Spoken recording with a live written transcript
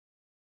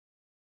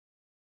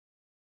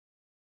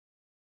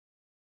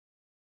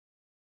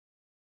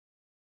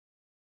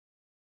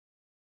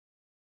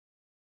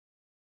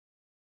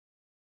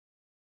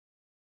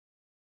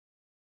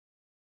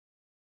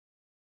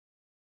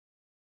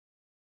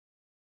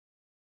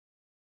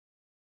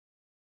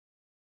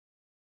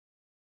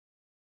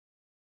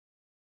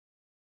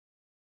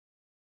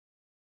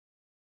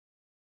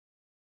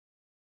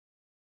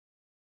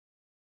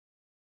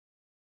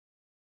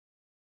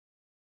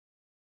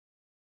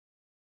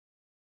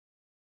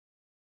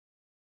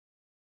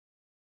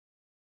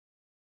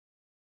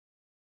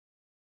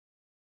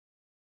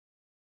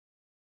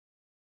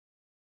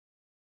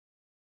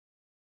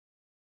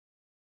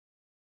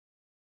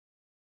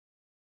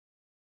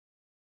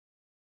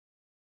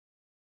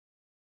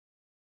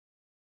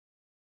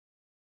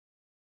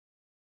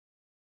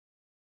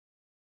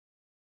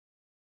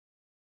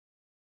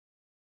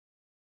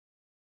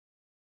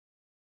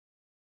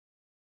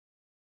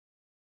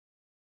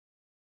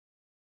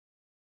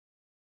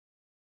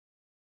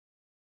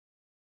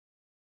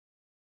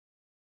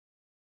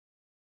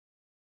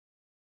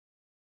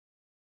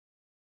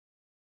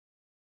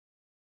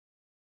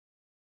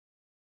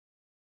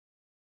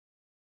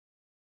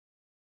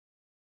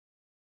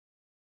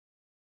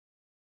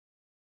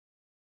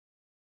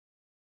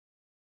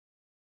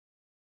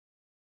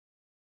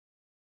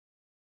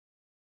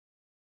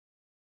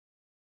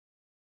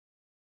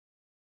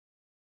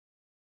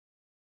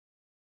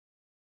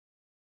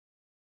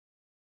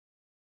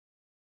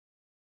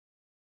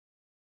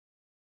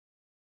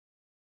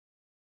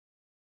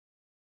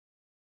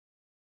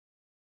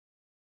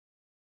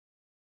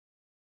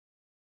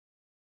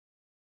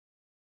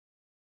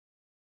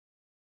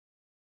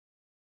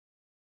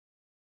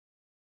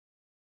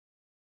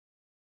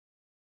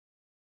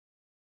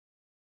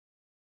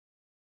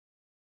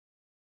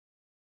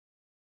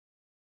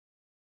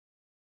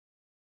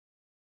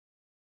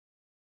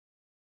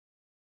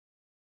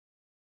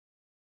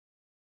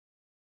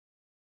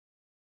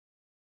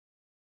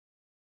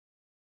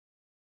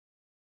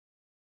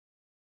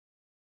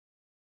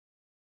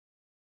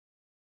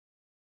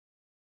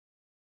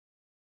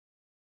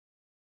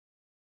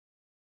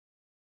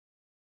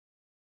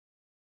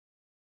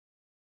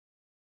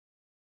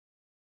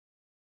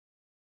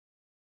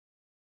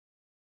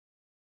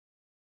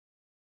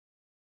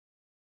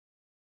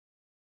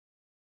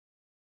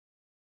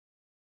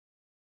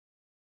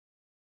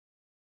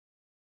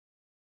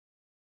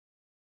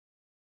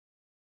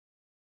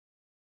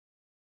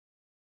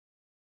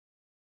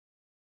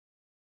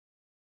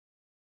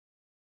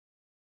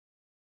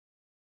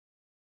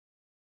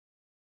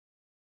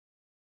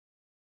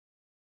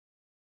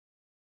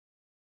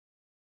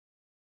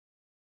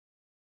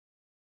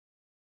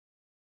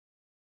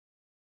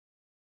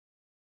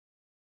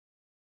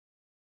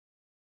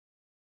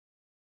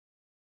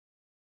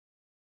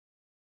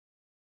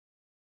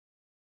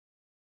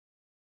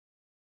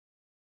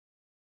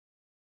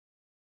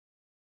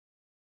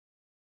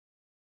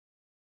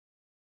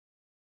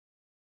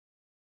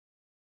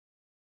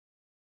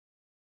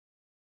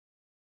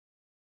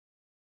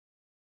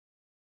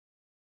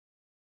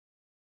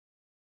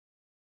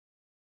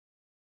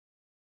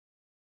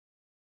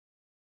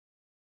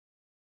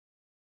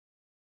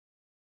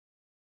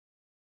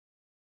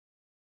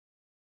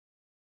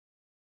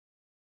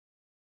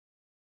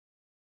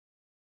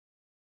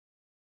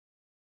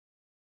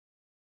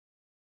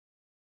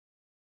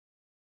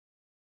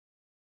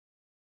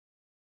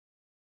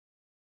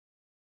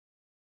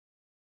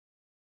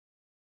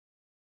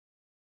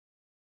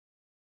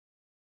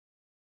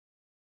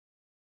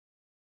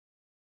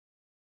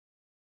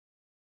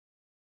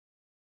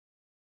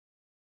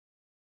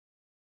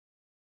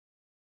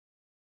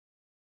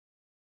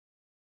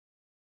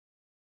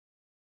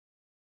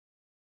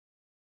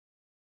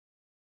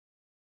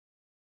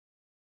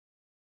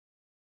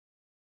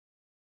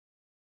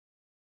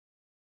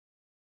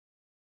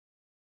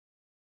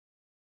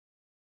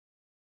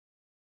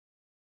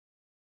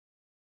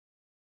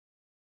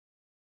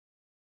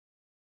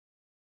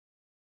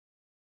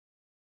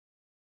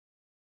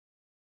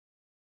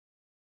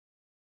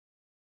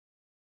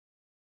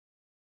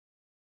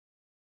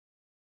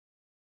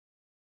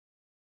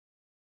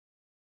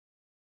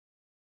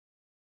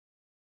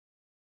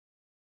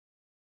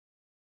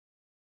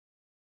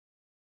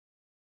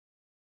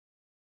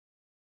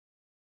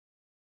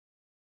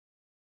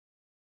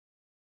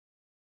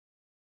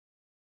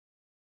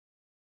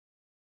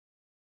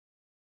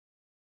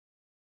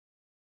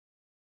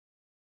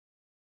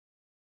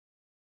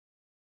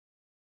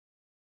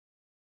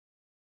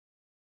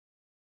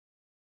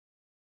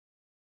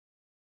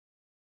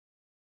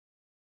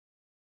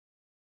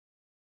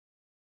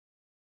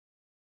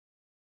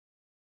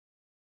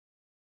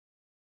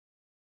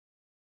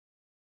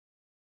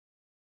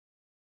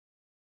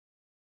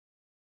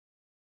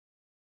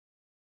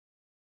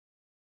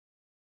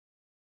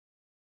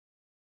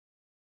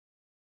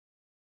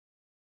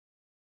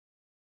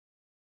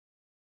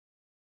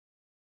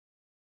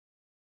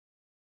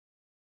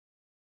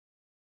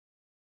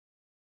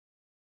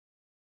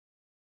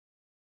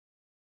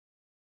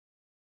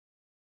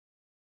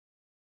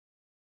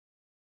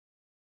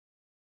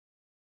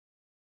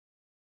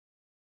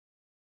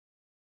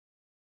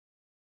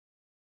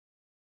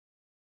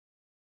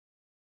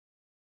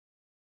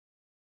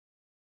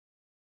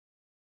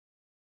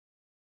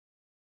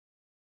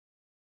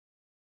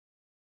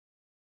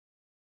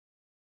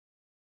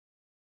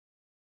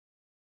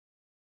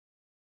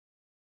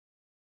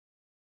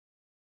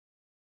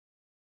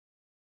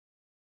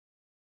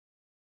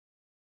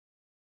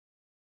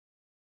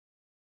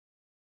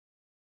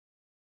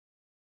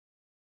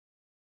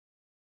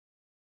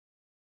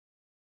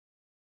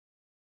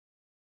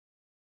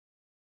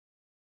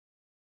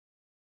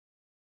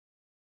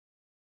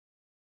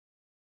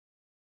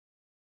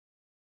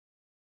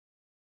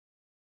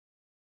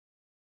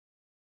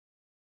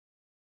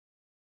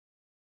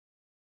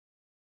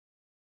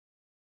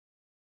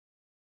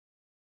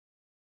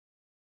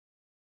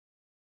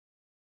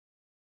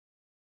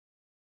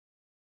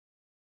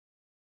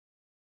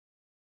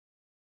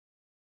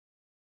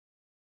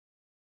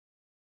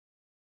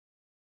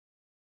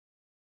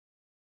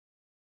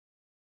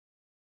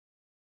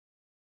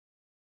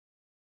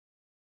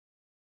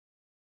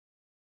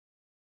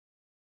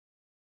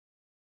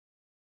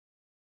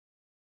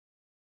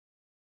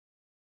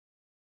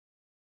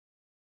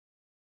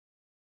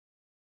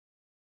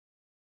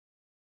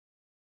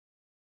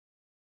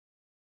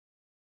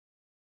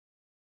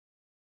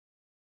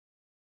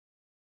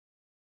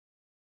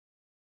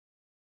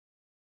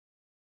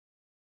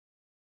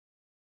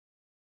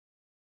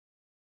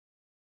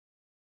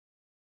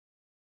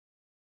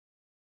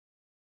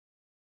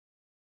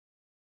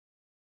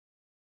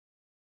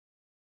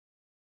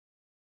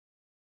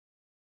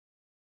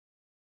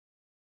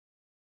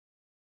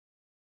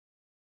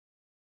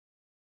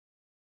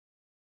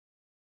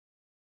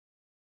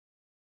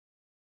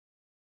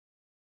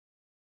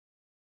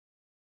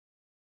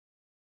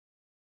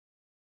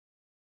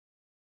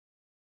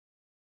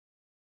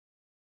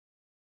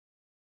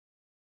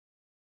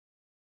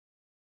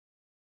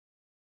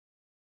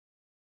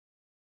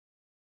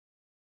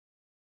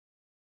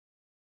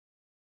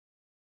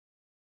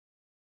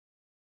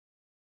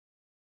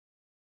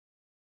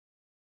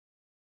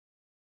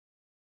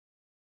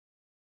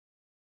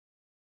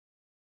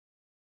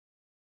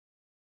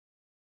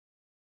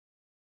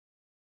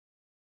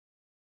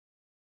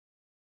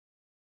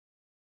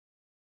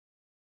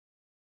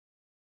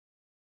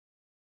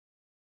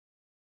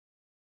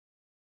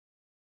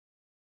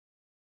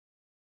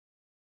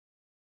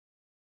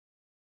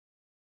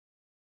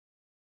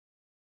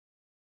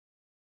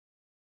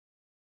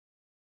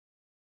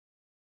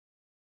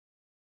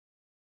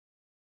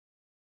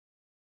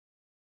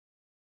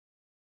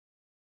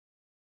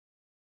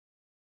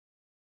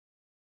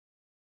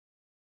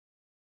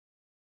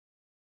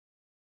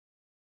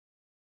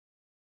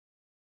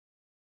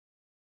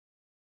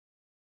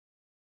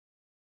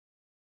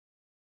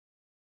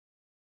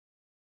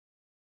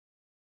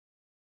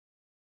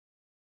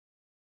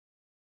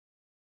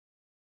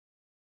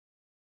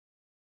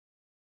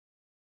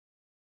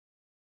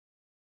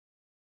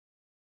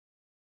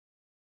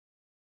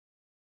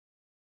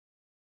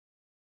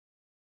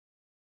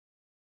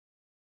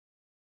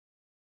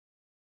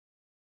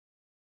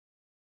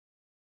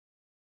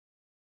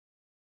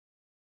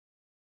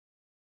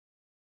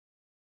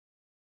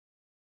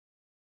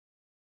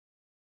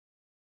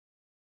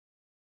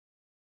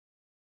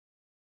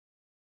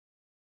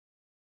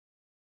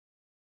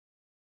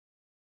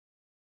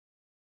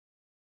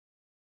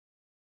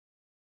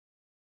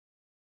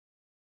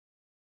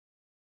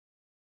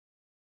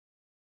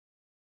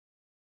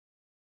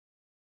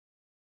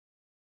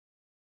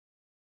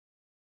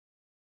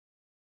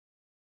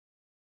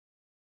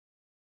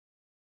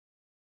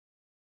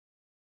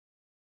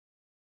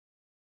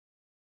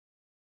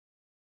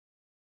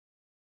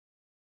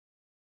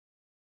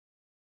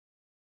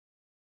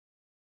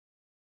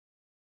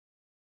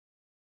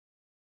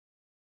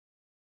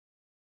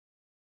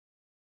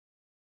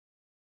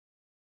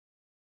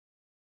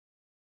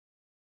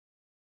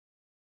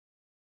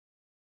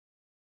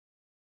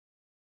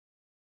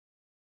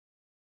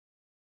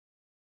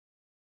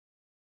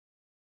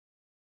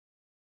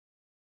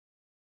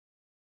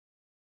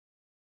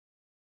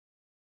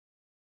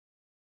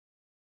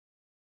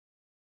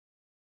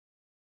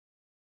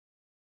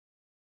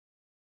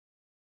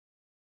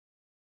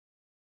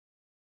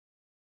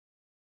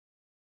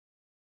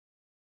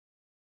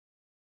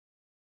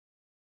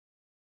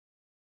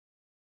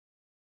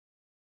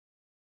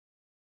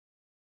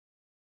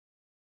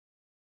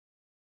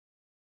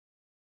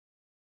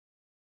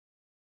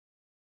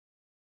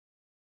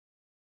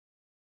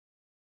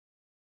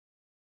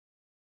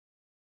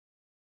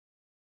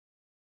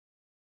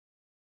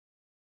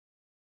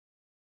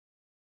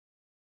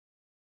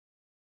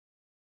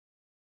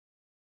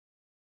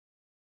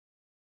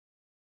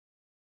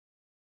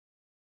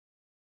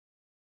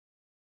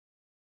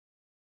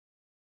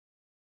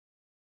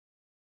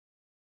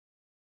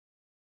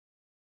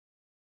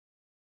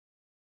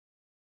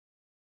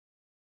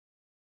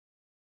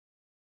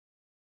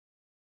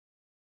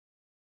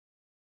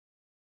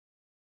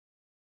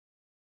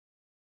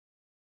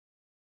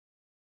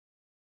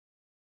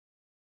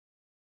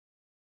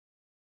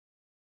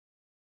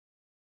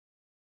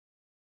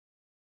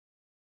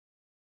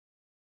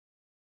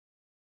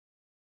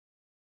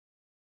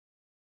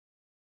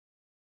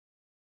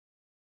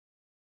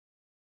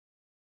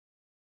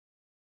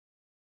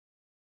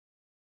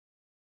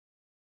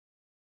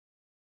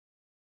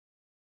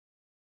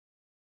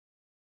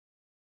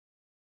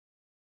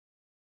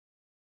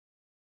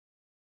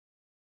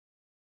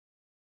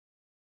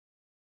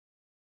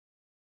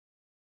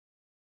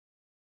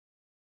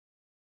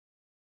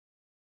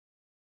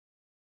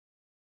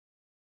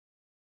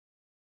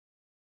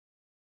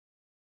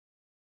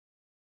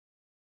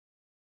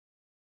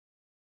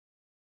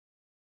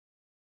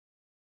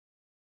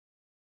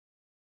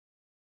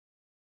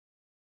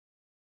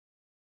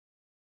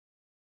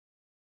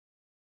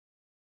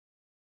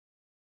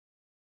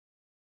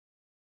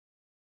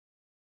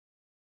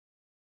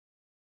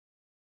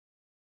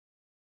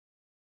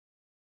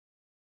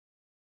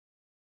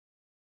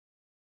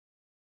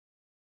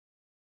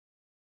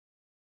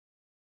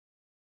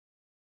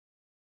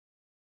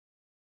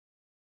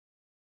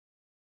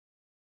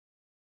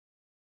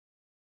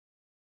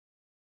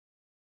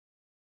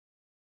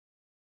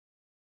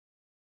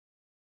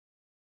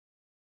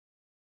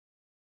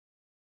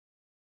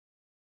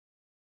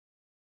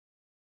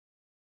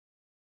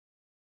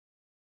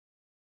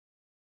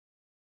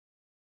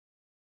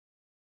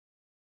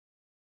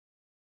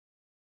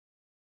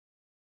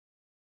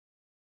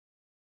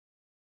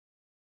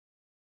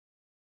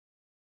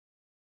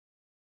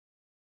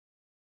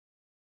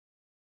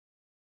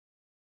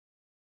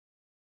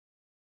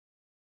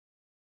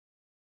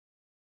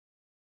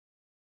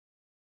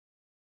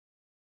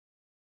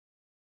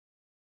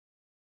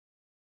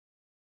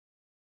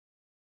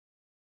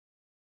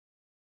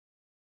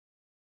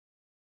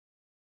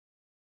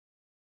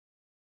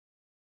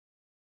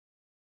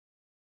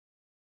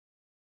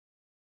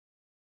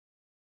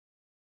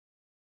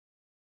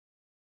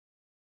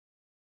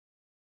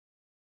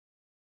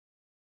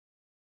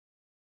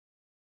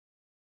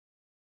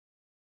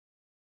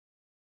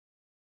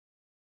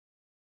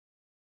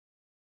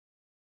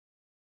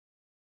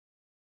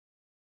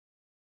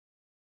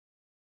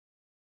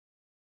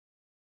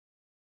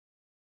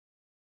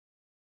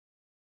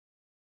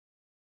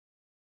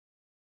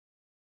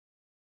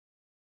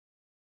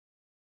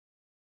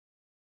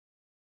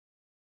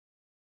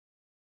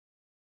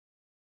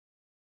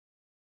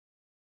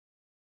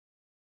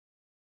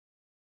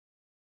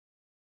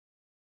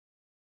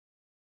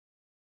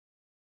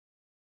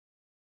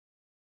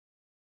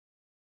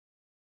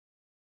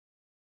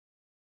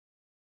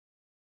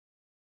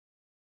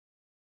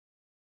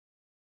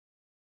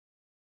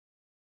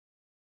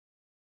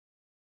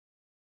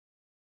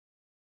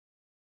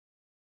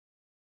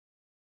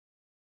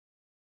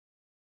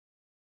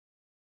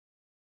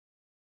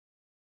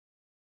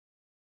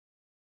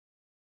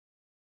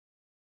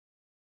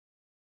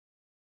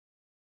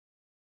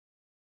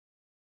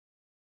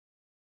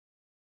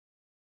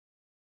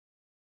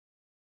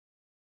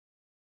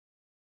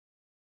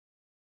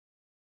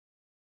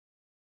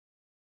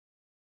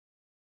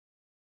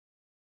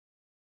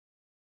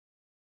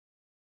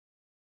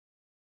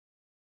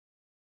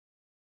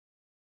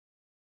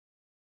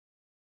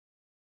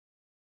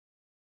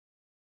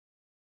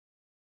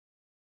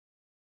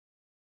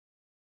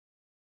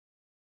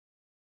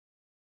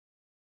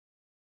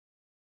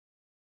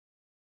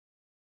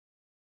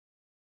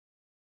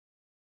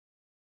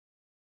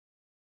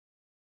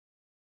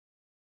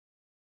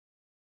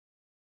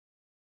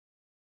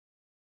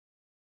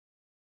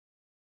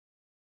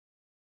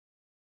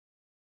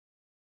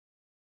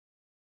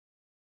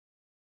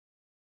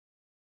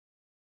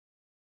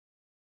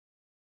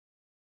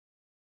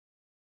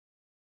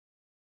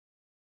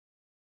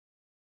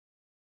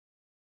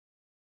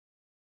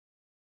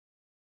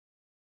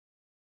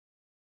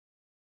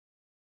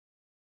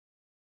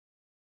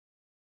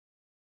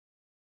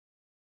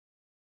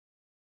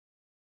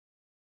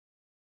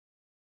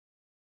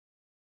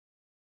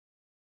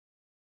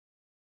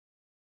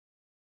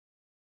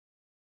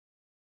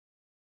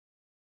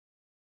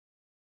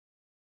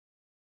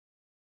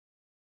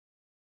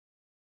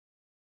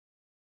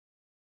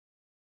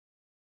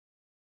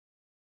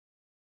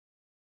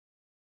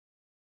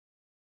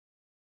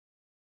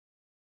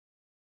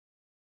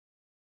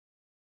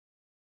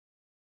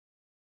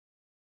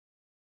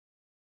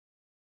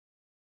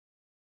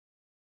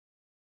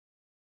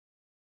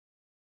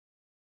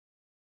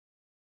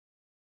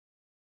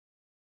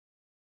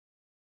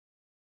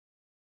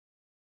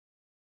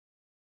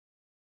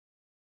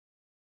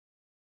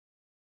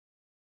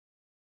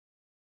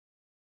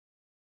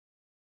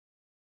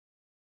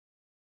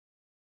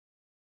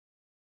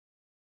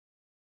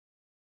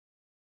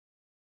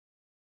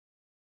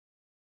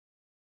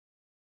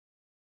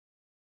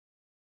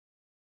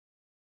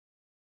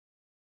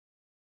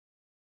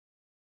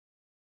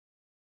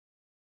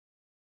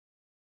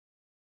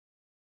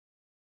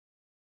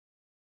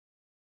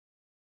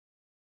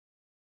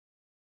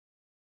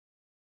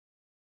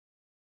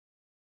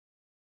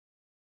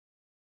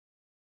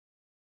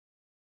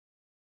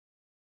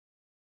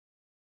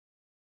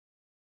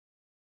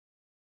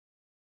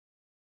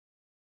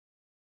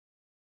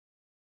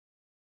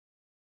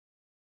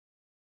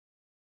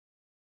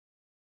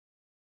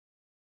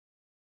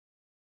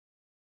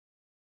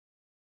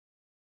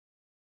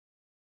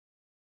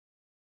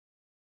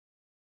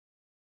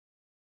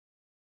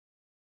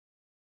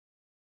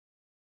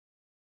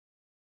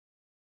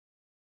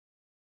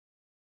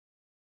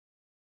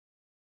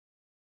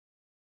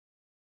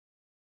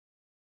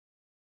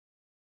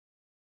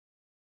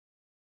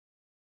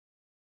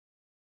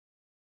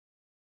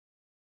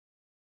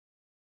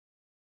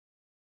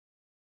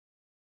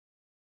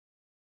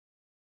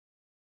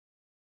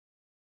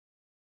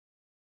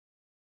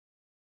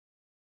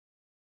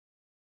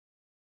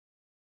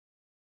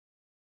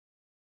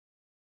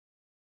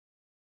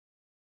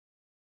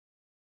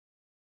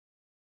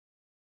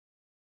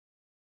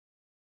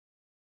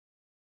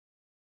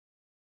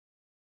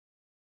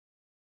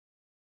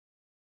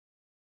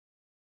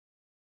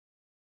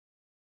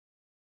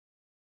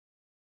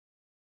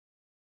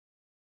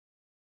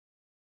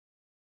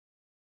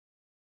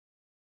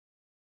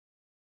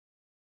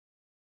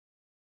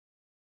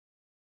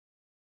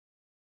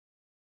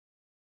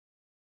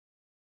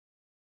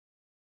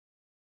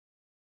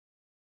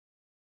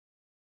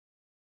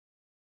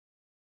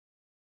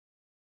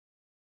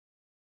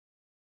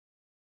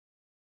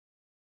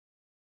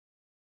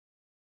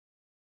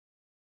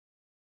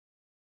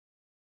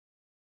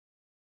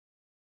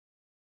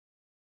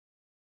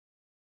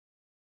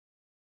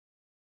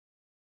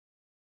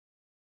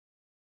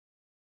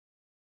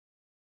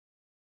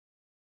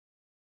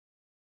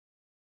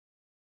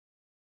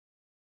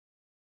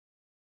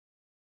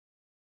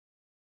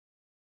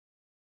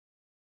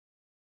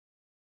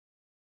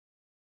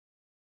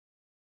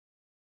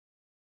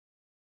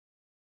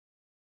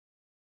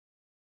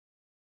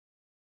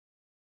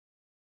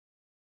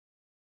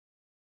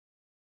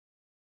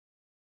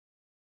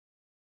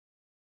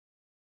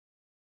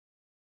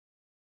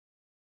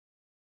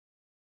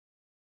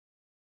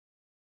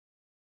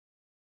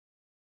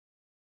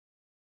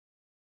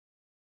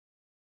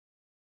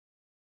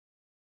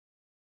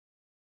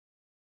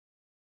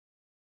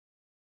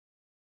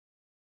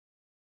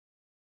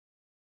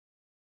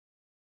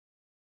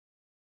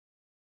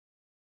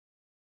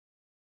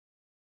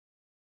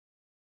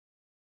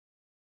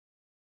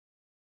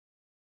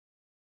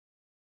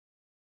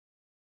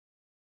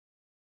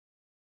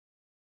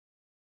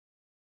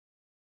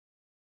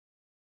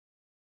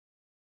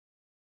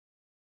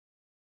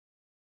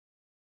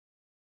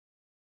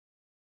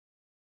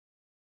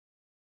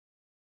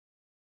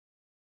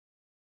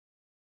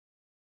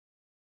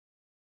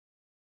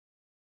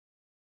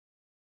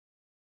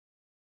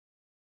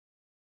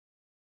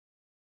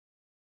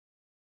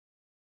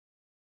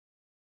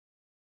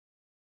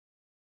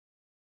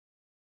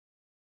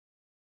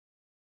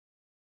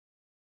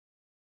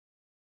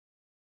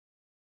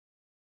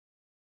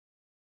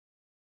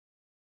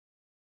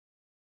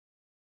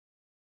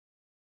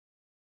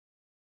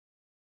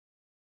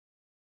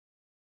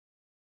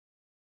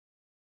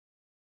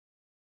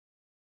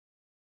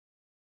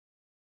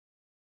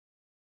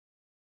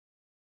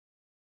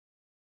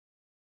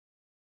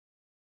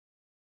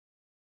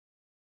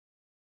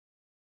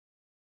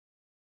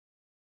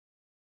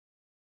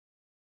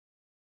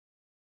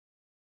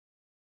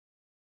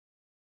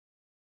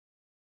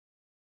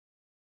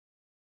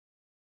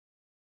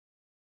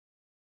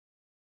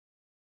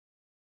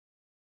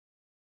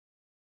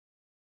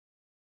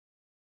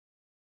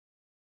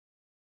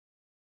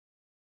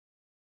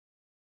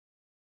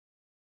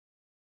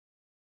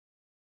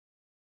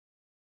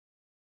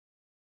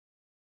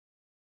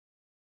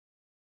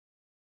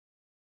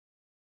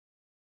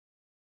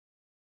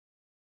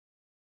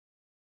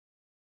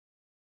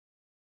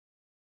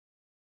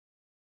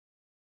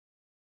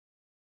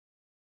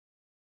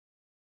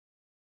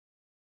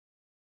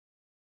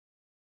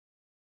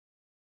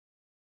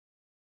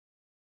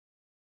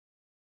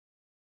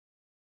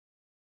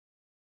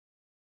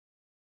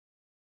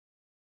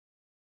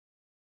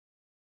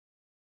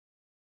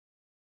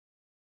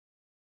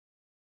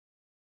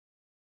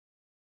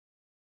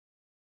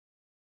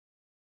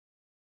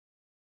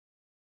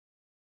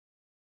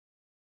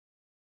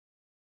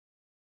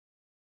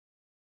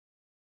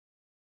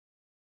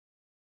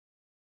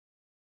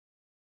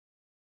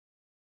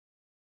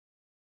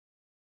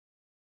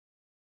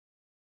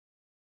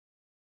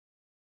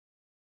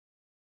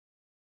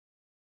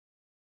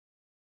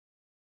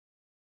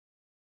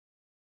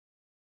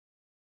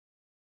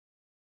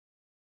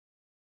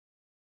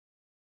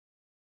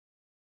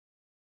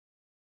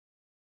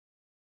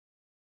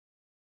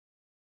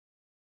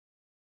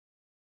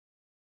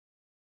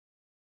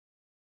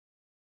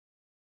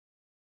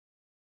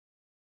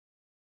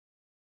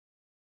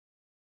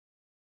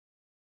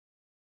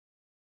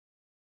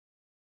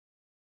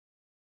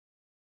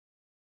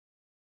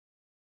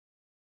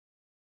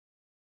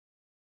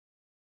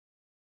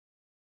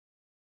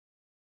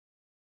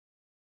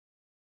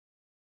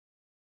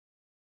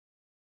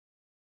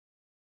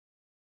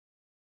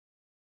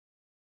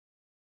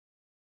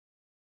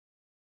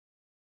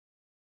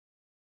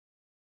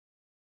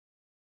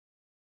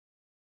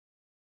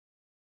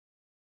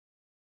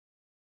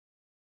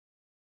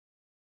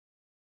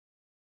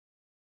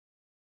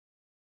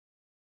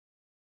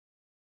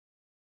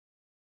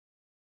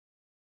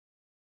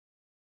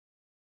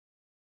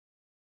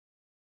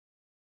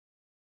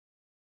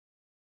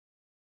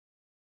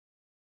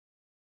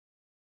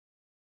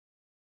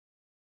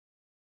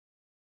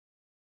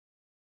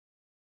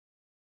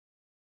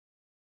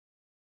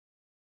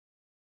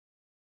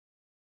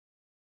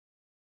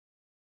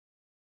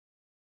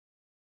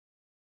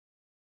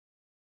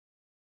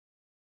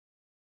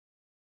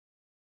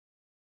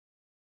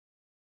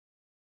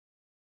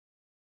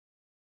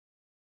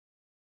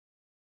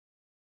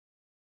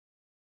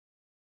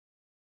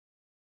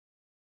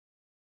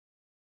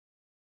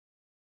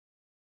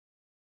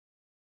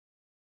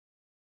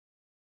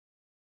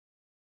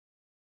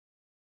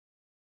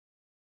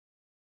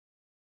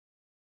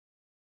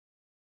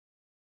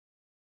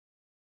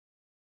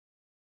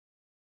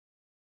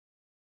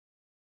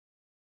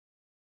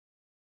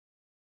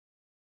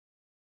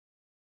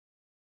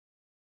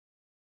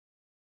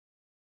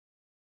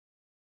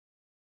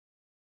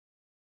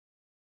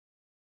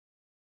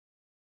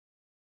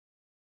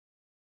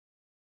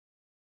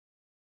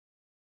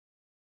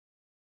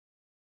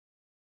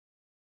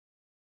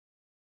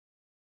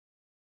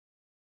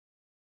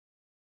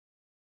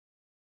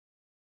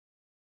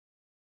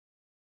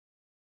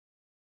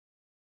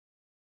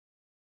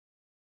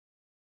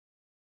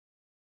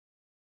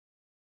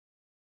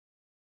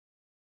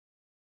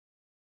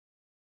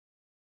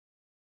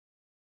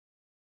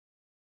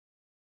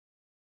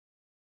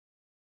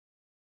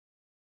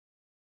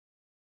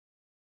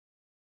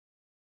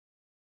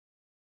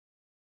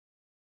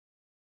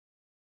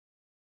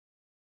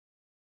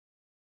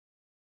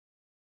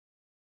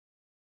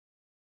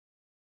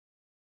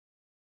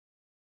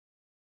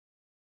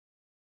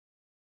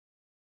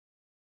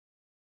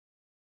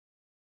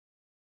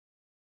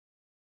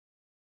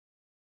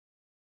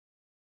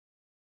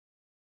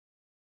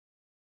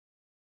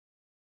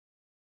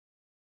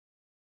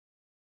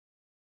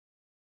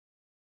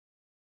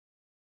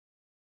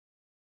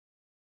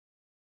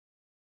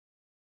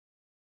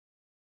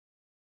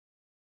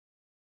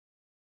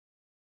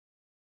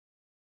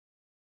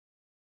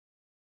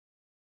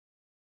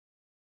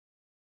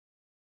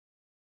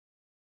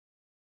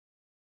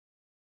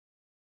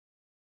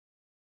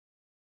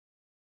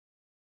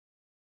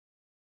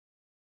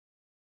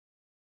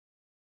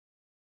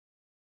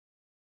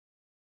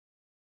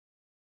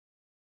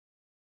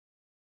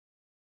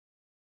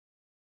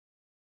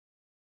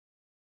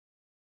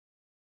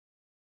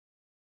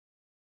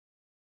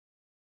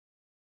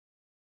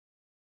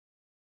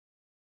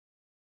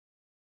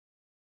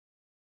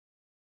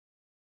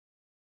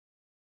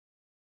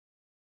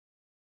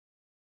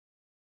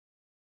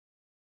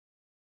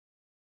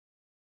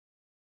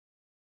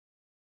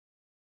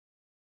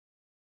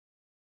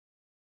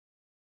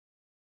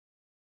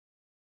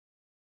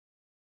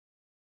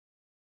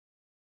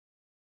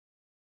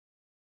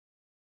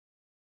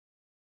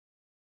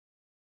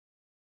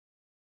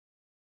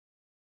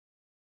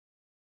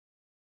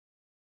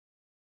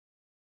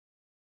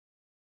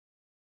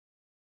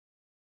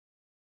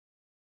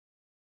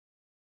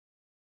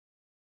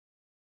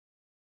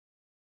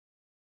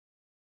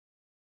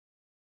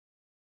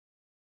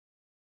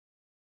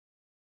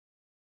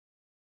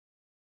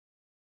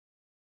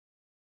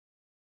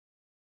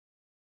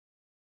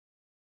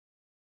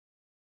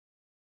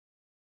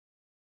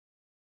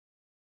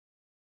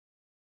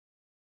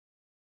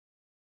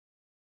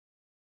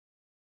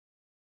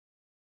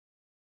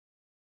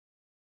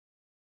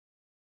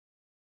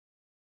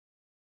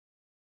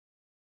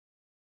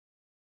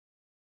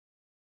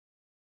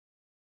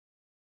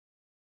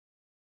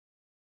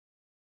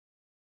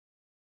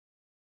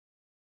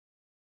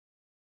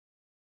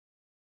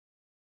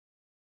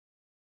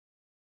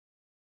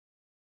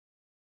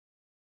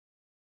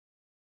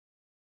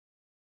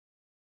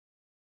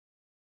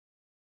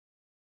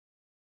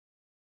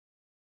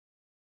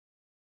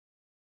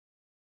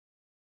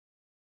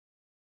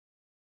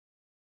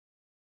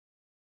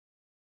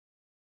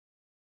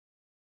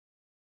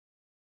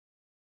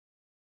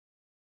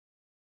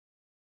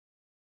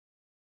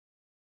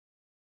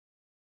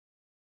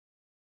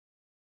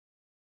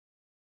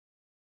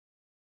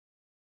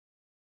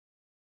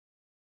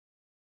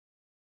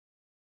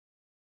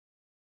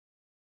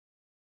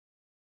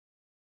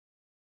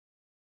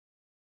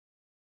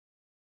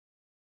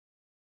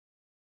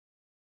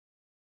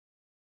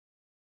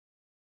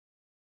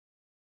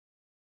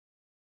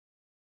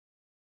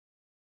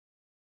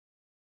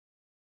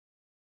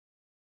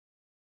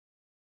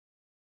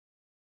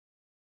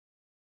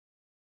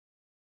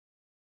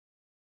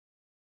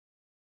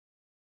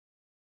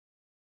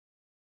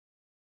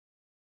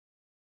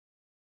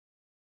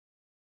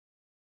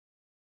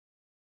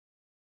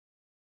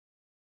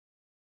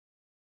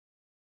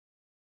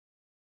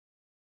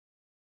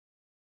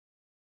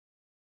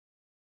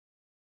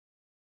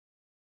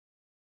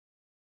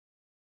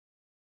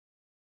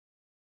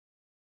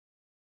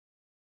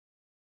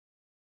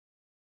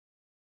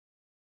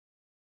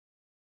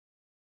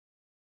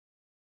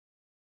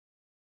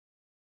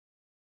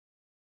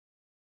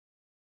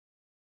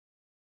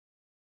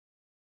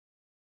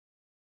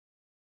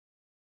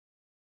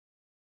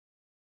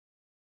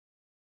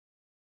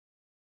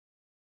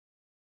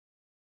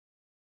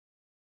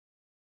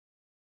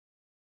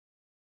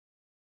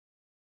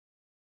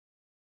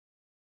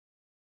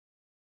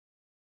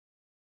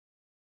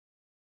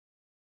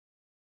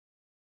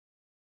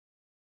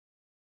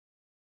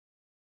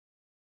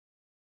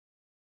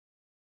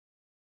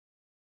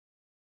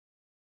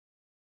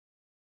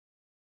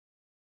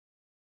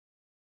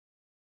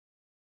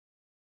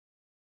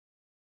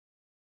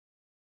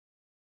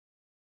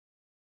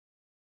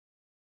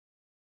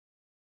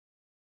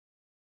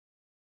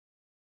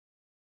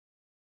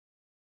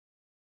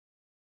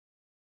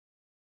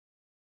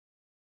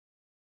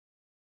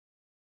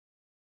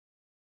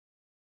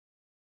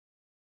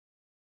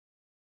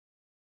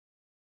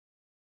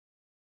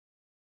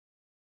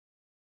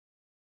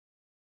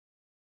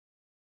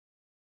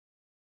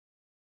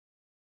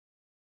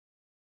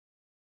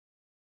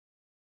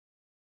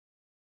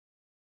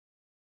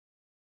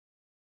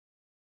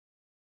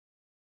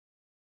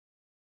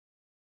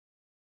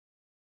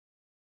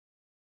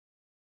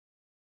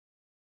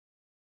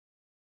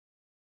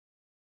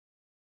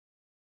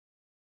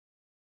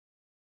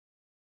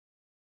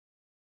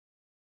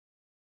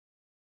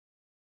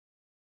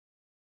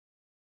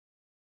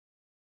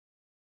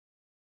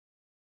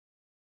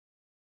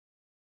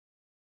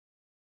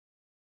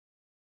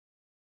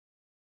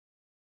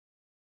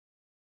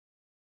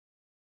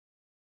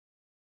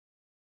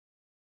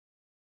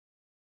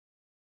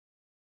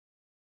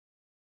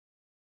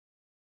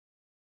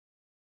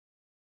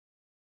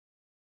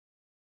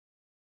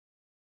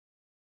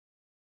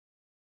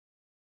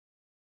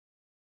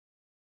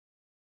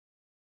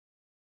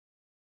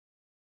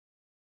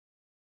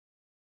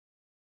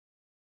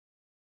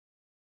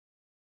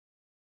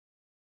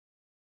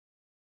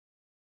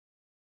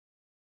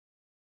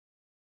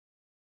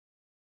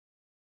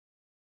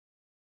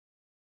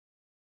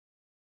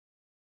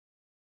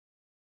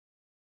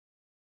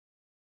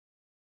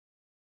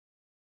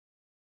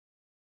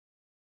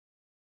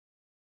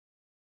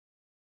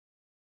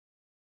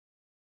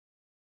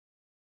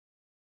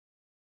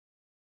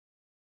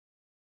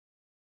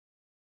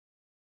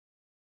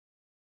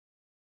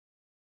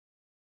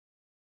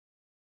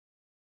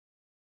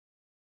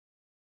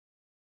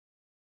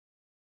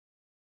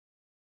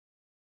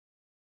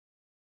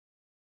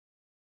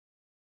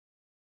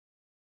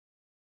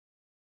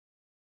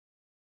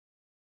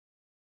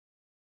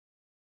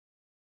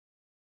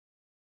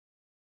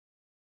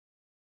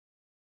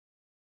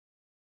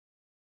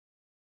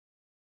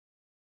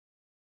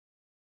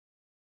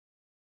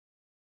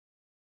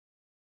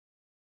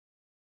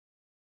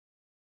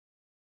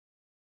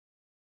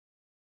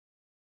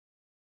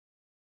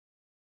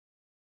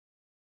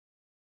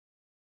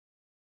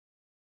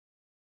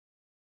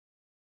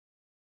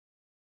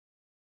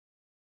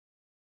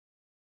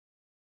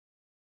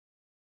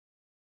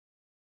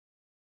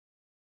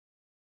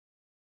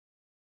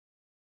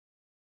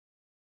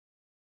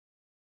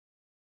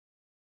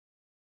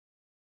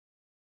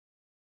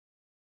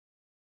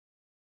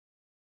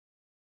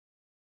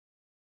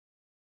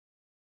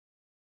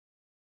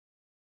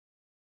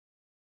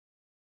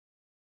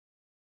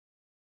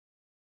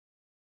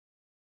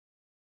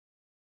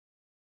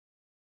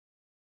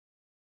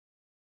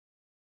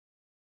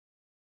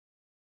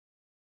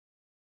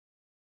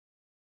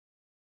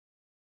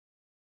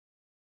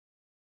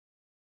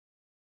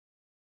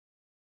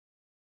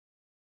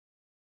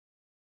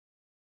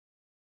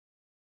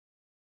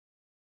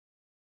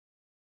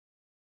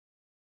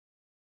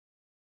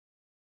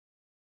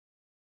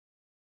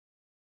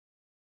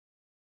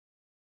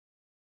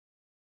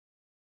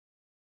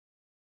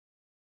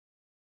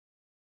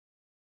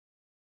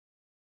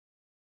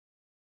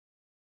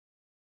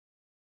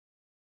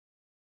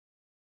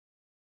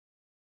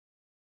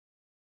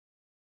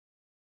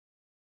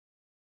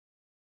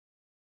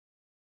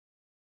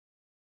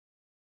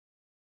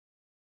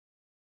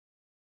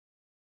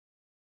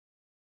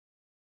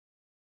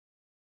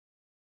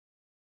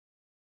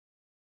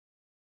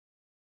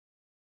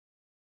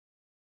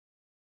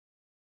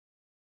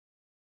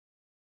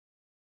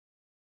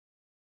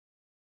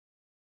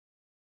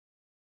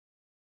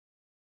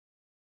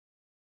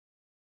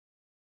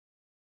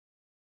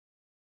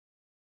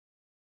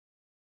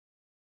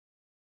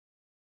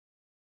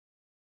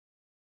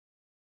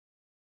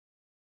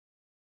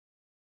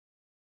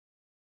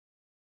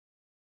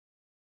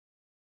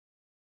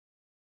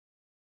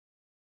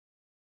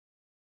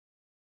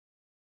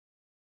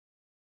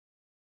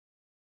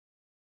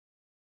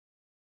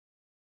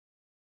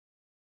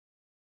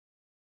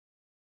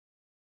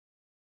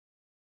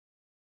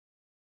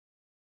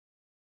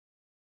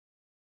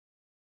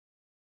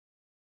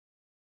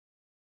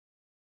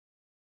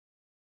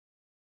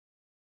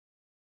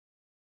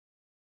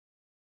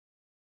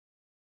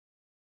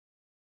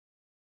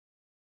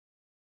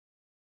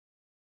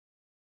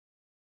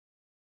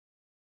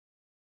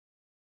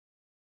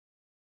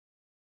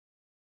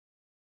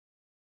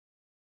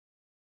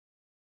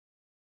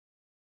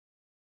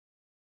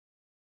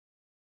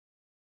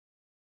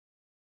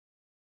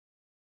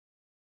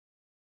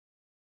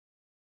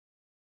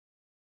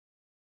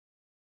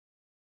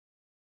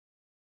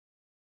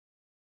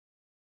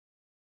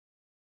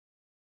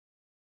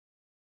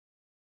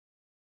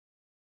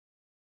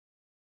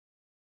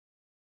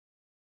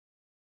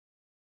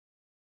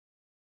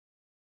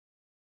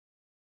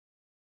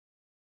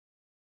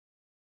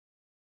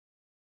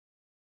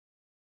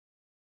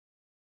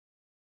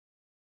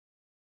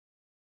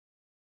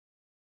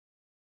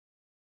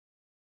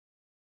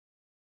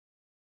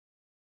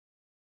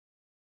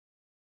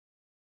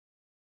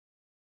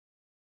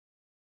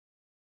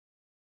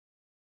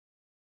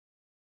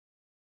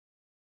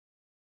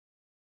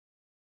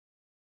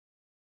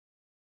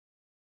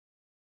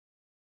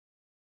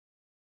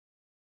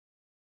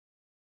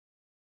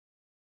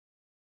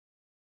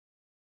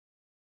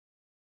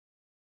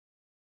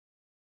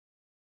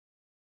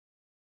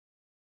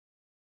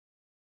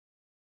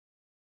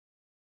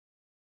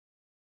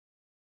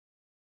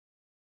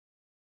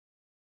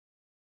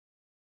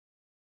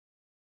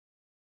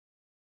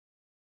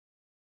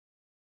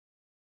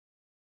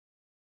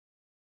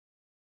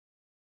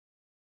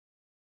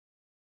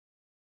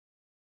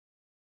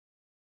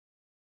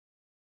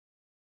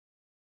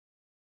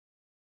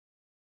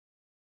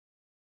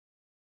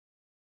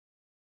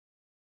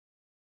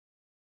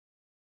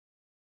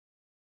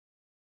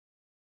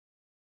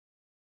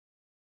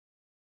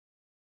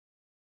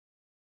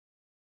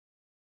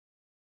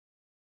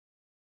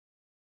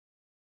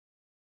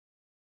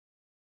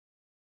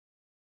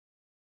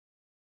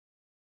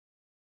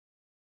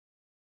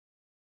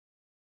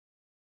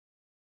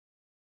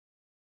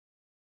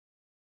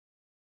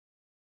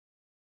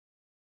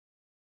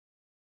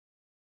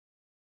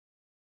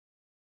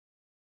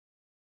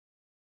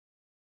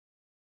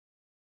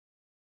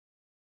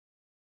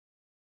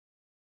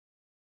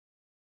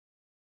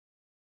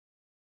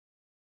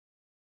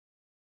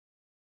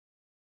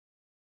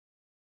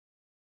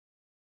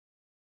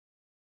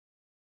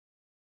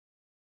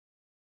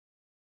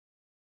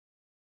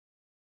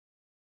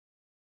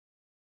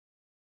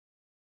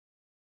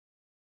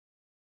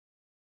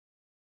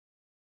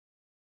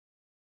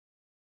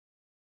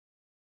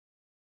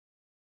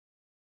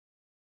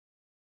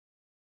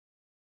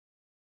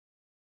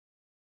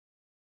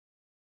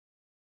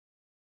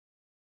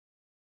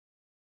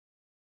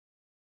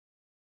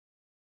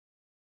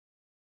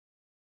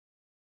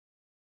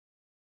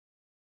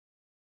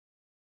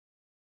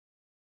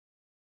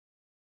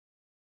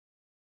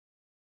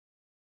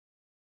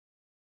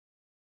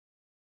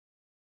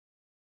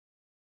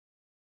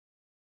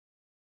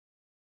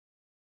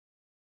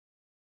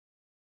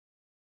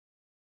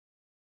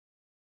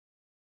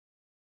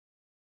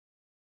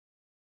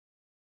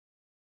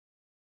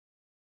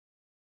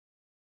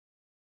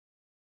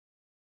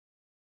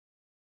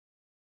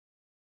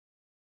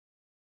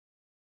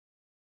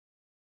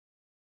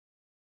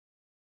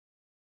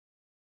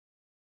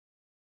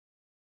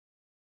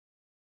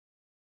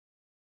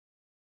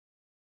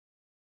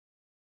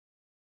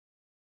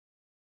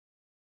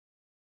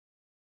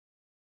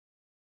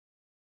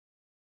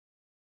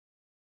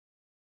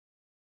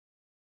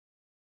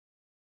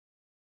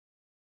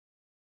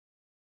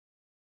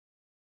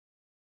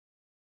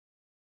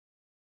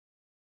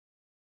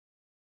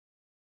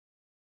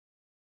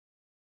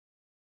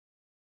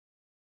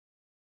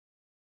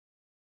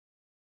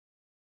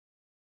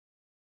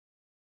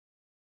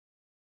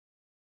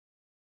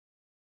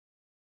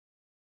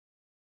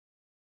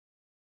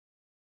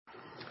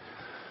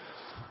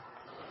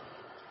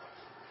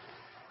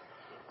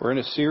We're in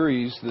a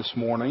series this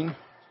morning.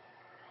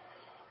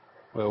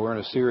 Well, we're in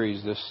a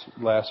series this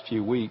last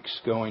few weeks,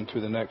 going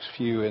through the next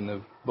few in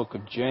the book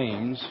of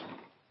James.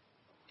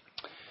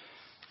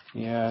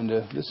 And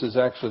this is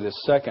actually the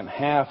second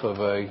half of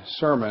a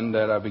sermon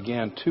that I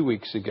began 2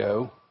 weeks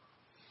ago.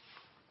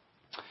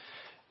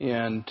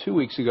 And 2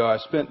 weeks ago, I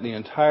spent the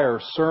entire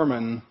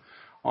sermon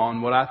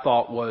on what I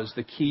thought was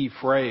the key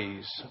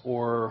phrase,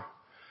 or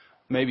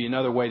maybe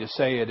another way to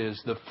say it is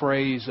the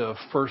phrase of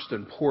first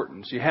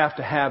importance. You have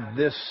to have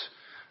this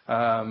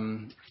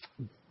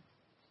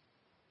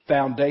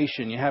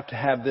foundation. You have to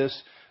have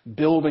this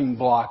building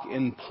block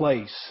in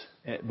place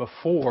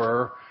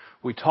before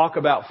we talk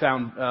about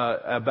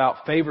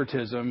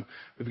favoritism.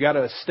 We've got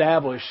to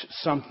establish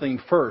something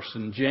first,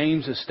 and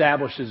James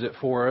establishes it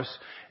for us.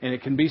 And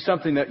it can be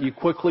something that you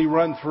quickly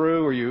run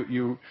through, or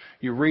you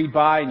read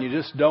by and you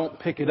just don't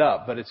pick it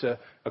up. But it's a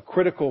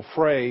critical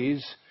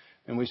phrase.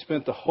 And we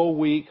spent the whole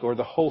week, or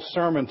the whole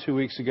sermon 2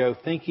 weeks ago,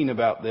 thinking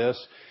about this.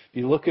 If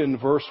you look in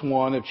verse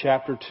 1 of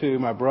chapter 2,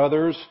 my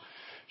brothers,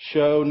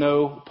 show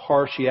no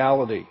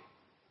partiality.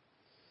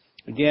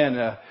 Again,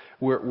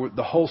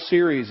 the whole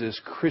series is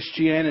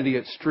Christianity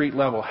at street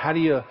level. How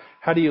do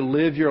you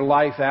live your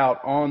life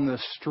out on the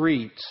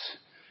streets?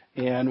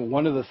 And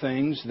one of the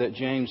things that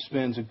James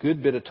spends a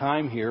good bit of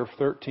time here,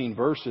 13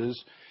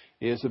 verses,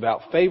 is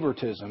about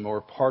favoritism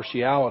or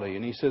partiality.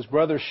 And he says,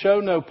 brothers, show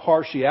no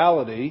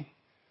partiality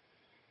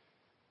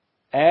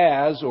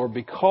as or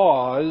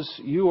because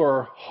you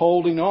are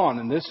holding on.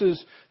 And this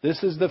is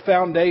the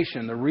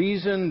foundation. The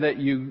reason that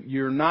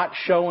you're not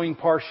showing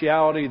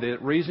partiality, the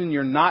reason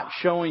you're not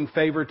showing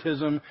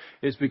favoritism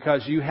is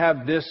because you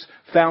have this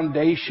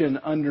foundation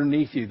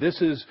underneath you.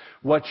 This is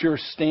what you're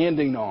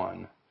standing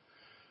on.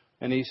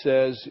 And he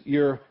says,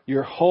 you're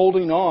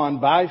holding on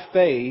by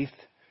faith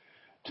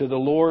to the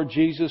Lord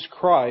Jesus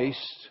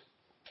Christ.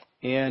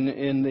 And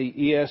in the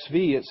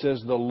ESV it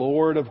says the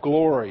Lord of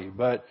glory.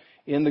 But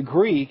in the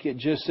Greek, it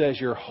just says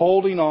you're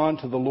holding on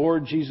to the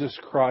Lord Jesus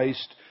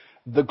Christ,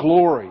 the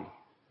glory.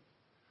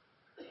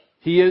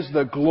 He is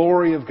the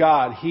glory of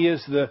God. He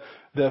is the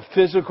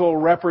physical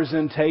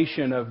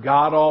representation of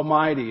God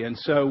Almighty. And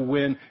so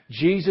when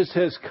Jesus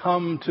has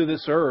come to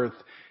this earth,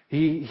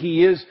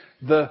 He is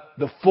the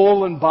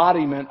full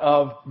embodiment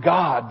of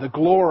God, the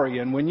glory.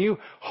 And when you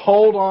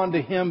hold on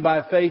to Him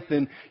by faith,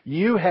 then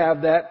you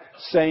have that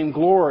same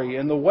glory.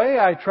 And the way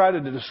I try to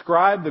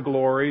describe the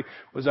glory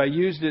was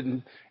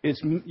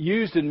it's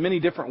used in many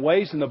different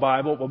ways in the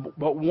Bible,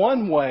 but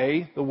one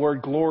way the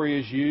word glory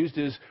is used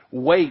is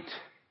weight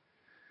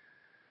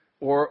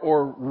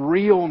or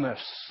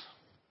realness.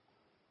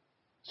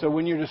 So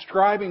when you're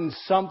describing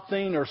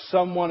something or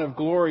someone of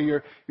glory,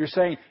 you're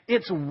saying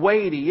it's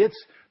weighty,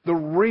 it's the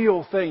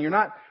real thing. You're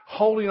not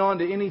holding on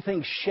to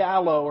anything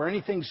shallow or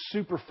anything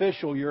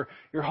superficial. You're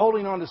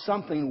holding on to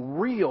something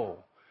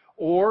real.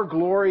 Or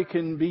glory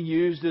can be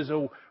used as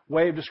a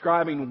way of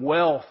describing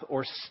wealth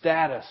or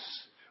status.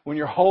 When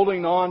you're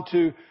holding on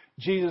to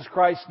Jesus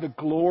Christ, the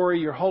glory,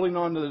 you're holding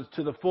on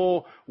to the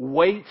full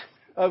weight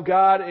of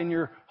God, and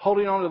you're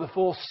holding on to the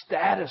full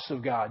status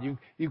of God.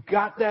 You've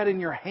got that in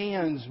your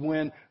hands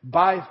when,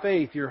 by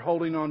faith, you're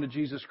holding on to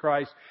Jesus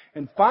Christ.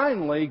 And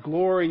finally,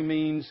 glory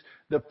means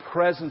the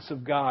presence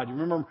of God. You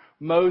remember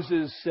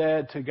Moses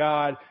said to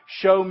God,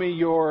 show me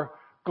your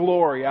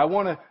glory. I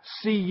want to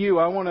see you.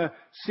 I want to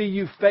see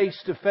you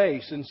face to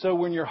face. And so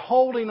when you're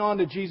holding on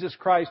to Jesus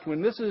Christ,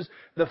 when this is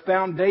the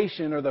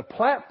foundation or the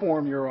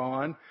platform you're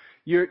on,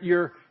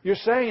 You're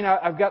saying,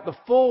 I've got the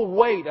full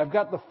weight, I've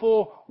got the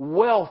full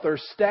wealth or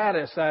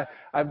status,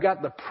 I've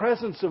got the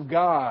presence of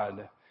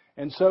God.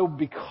 And so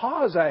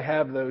because I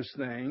have those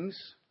things,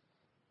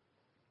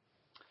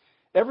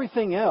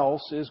 everything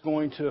else is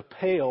going to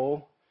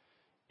pale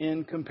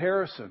in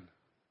comparison.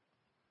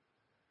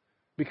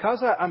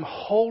 Because I'm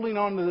holding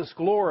on to this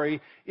glory,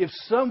 if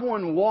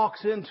someone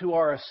walks into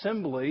our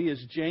assembly,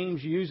 as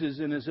James uses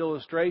in his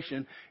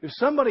illustration, if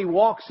somebody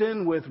walks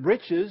in with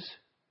riches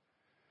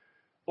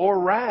or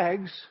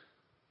rags,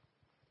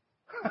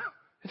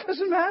 it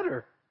doesn't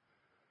matter.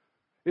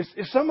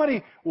 If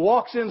somebody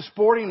walks in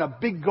sporting a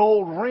big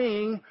gold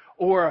ring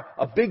or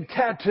a big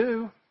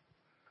tattoo,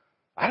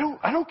 I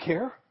don't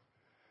care.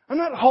 I'm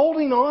not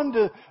holding on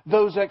to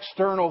those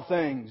external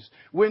things.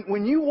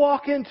 When you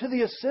walk into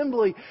the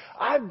assembly,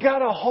 I've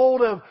got a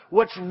hold of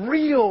what's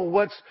real,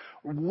 what's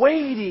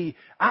weighty.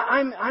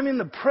 I'm in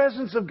the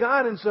presence of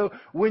God. And so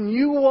when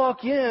you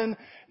walk in,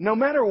 no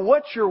matter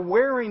what you're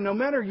wearing, no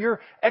matter your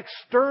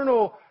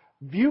external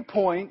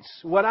viewpoints,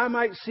 what I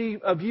might see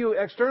of you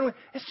externally,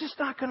 it's just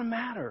not going to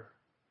matter.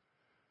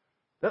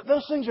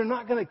 Those things are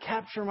not going to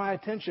capture my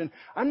attention.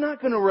 I'm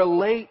not going to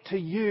relate to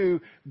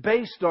you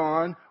based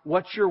on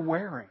what you're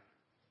wearing.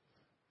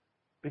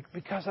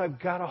 Because I've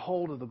got a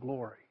hold of the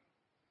glory.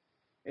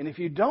 And if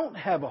you don't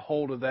have a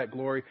hold of that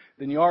glory,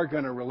 then you are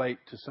going to relate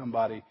to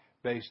somebody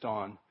based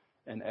on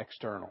an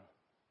external.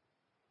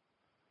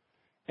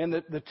 And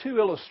the two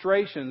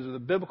illustrations, or the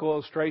biblical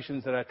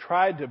illustrations that I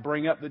tried to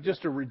bring up that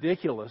just are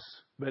ridiculous,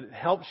 but it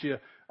helps you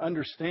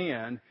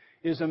understand,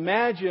 is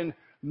imagine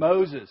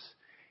Moses.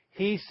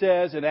 he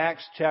says in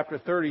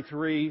Exodus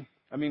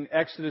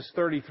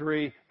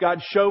 33,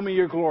 God, show me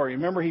your glory.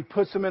 Remember, he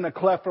puts him in a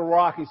cleft of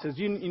rock. He says,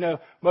 you know,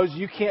 Moses,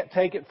 you can't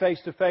take it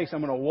face to face.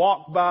 I'm going to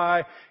walk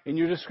by and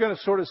you're just going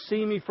to sort of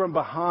see me from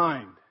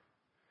behind.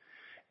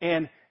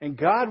 And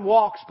God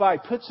walks by,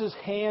 puts his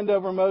hand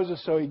over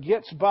Moses so he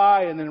gets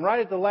by, and then right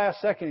at the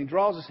last second he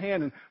draws his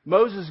hand and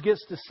Moses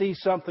gets to see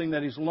something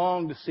that he's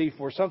longed to see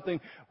for, something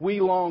we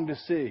long to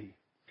see.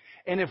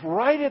 And if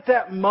right at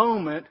that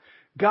moment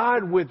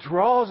God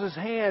withdraws his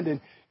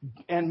hand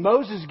and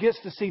Moses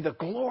gets to see the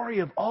glory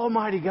of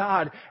Almighty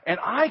God, and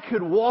I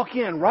could walk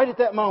in right at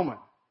that moment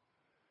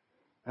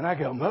and I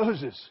go,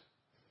 Moses,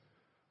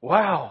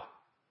 wow,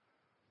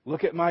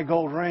 look at my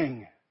gold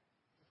ring.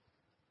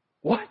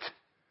 What?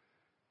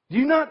 Do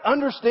you not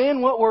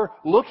understand what we're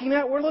looking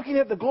at? We're looking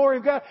at the glory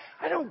of God.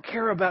 I don't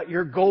care about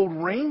your gold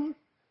ring.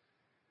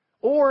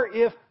 Or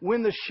if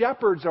when the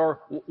shepherds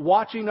are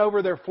watching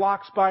over their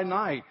flocks by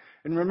night,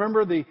 and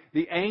remember the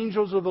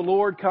angels of the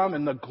Lord come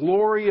and the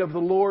glory of the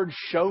Lord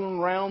shone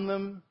around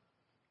them.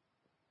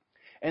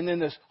 And then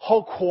this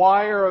whole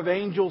choir of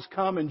angels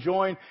come and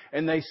join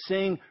and they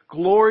sing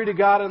glory to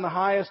God in the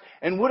highest.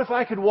 And what if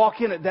I could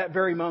walk in at that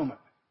very moment?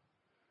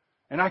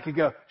 And I could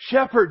go,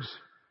 shepherds,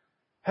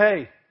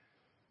 hey,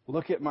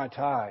 look at my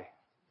tie.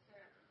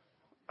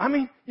 I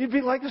mean, you'd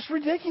be like, this is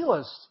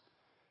ridiculous.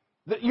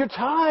 Your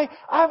tie,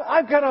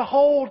 I've got a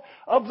hold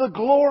of the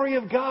glory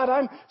of God.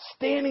 I'm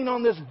standing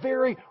on this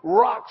very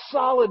rock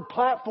solid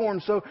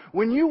platform. So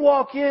when you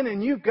walk in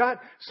and you've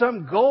got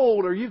some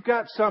gold or you've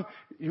got some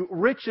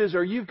riches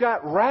or you've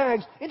got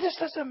rags, it just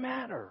doesn't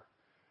matter.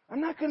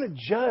 I'm not going to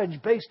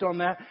judge based on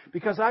that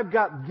because I've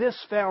got this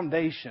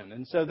foundation.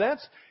 And so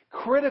that's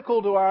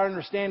critical to our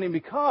understanding,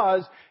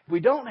 because if we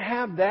don't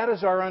have that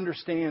as our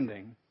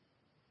understanding,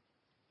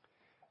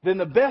 then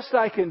the best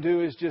I can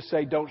do is just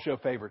say, don't show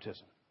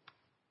favoritism.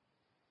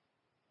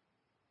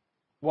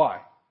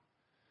 Why?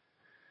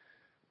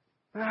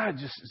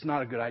 It's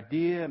not a good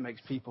idea. It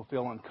makes people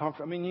feel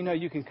uncomfortable. I mean,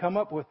 you can come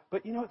up with,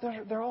 but you know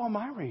what? They're all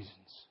my reasons.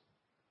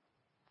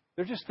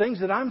 They're just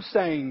things that I'm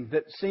saying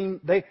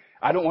that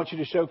I don't want you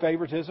to show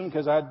favoritism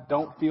because I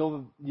don't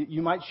feel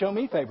you might show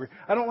me favor.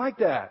 I don't like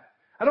that.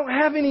 I don't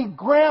have any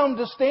ground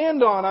to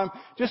stand on. I'm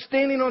just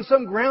standing on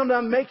some ground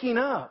I'm making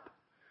up.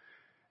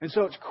 And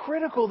so it's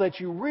critical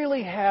that you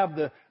really have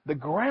the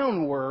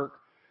groundwork,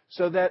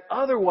 so that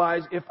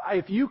otherwise,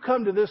 if you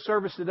come to this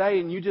service today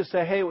and you just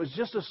say, hey, it was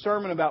just a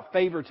sermon about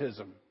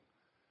favoritism,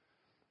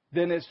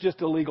 then it's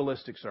just a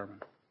legalistic sermon.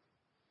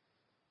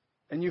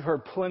 And you've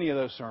heard plenty of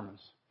those sermons.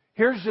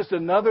 Here's just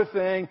another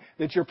thing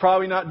that you're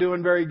probably not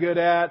doing very good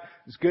at.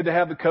 It's good to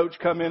have the coach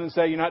come in and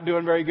say, you're not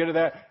doing very good at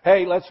that.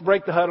 Hey, let's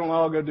break the huddle and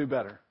I'll go do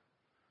better.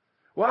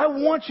 Well, I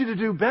want you to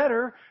do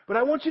better, but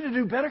I want you to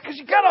do better because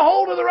you got a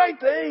hold of the right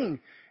thing.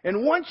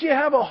 And once you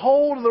have a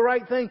hold of the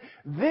right thing,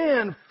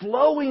 then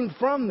flowing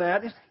from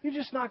that, you're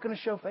just not going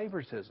to show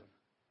favoritism.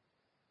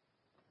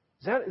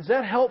 Is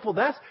that helpful?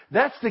 That's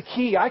the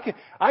key.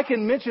 I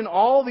can mention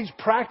all these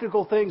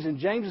practical things, and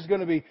James is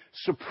going to be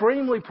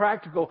supremely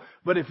practical.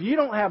 But if you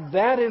don't have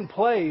that in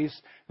place,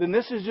 then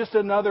this is just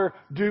another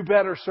do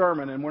better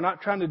sermon. And we're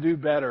not trying to do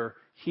better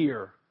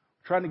here.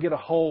 We're trying to get a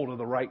hold of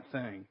the right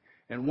thing.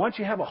 And once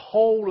you have a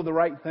hold of the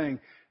right thing,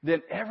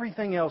 then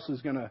everything else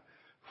is going to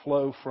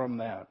flow from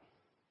that.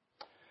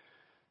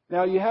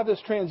 Now you have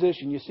this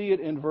transition. You see it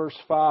in verse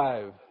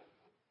 5.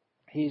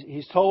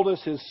 He's told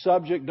us his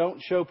subject,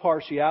 don't show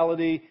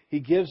partiality. He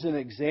gives an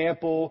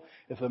example.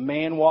 If a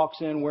man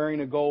walks in wearing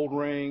a gold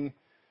ring,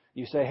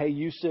 you say, hey,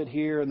 you sit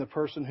here. And the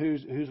person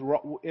who's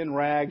in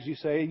rags, you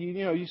say,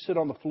 you sit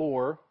on the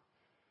floor.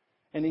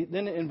 And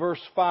then in verse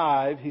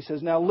 5, he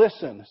says, now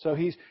listen. So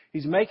he's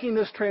making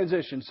this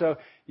transition. So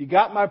you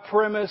got my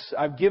premise.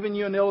 I've given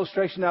you an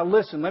illustration. Now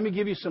listen, let me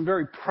give you some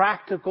very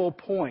practical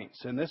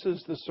points. And this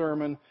is the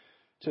sermon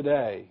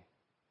today.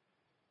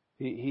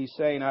 He's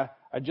saying,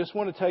 I just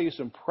want to tell you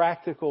some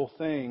practical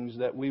things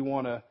that we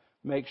want to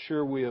make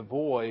sure we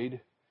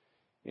avoid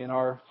in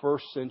our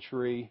first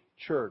century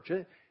church.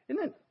 Isn't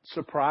it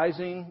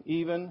surprising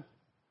even?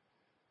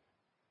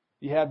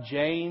 You have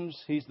James.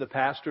 He's the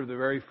pastor of the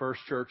very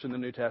first church in the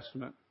New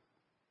Testament.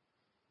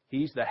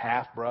 He's the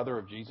half-brother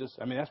of Jesus.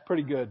 I mean, that's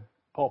pretty good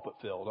pulpit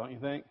fill, don't you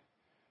think?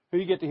 Who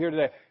you get to hear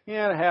today?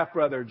 Yeah, the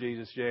half-brother of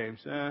Jesus, James.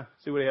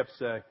 See what you have to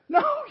say.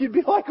 No, you'd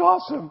be like,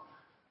 awesome.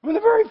 In the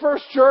very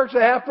first church,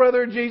 the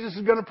half-brother of Jesus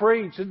is going to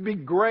preach. It'd be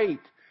great.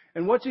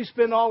 And what's he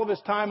spend all of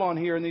his time on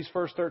here in these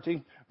first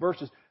 13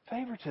 verses?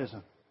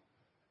 Favoritism.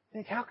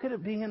 Think, how could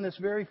it be in this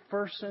very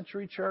first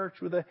century church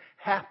with a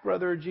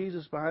half-brother of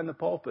Jesus behind the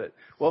pulpit?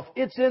 Well,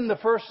 if it's in the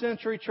first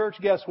century church,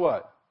 guess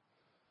what?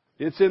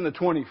 It's in the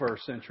 21st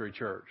century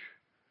church.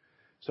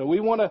 So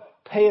we want to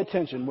pay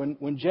attention.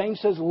 When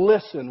James says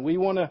listen, we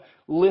want to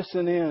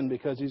listen in,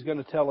 because he's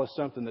going to tell us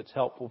something that's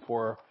helpful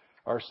for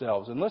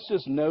ourselves. And let's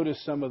just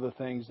notice some of the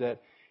things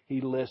that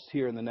he lists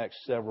here in the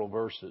next several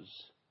verses.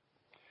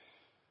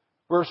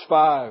 Verse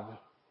 5.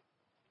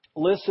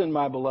 Listen,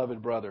 my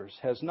beloved brothers,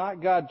 has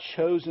not God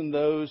chosen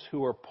those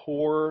who are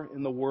poor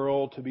in the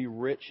world to be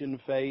rich in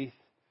faith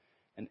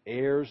and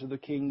heirs of the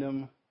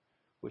kingdom,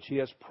 which He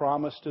has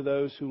promised to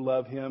those who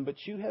love Him. But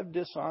you have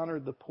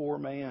dishonored the poor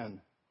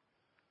man.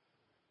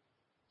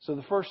 So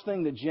the first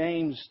thing that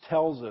James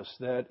tells us,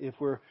 that if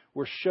we're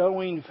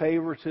showing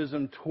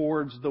favoritism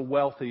towards the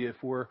wealthy, if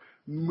we're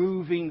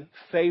moving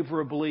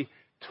favorably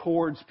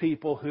towards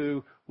people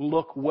who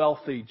look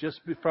wealthy just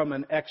from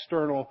an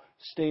external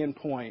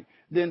standpoint,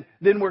 then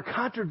we're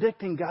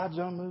contradicting God's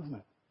own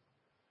movement.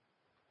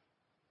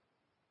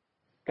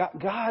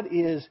 God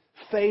is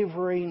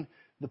favoring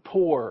the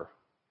poor.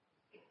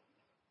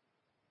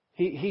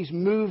 He's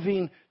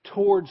moving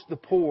towards the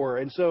poor.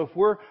 And so if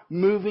we're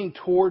moving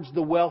towards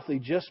the wealthy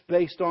just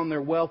based on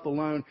their wealth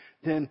alone,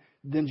 then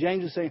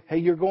James is saying, hey,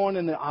 you're going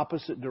in the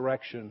opposite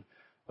direction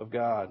of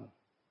God.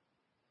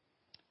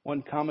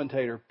 One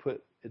commentator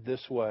put it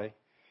this way: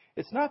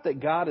 it's not that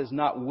God is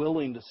not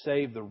willing to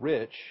save the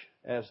rich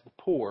as the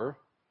poor,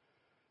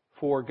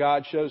 for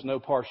God shows no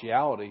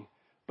partiality,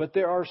 but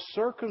there are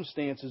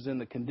circumstances in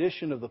the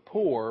condition of the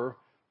poor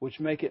which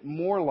make it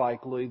more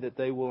likely that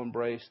they will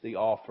embrace the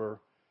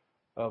offer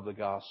of the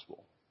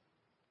gospel.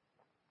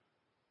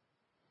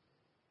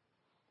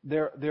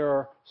 There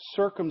are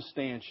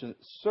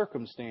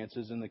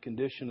circumstances in the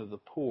condition of the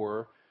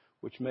poor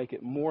which make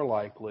it more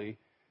likely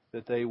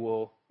that they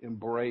will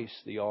embrace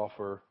the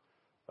offer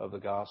of the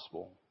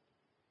gospel.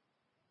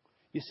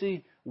 You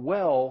see,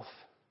 wealth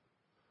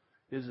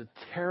is a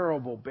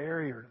terrible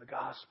barrier to the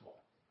gospel.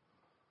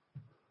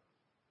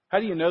 How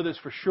do you know this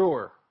for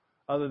sure,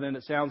 other than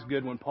it sounds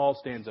good when Paul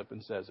stands up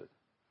and says it?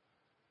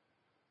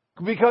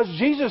 Because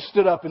Jesus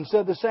stood up and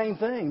said the same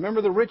thing.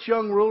 Remember the rich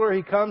young ruler?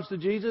 He comes to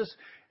Jesus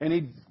and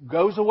he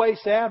goes away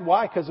sad.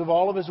 Why? Because of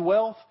all of his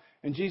wealth.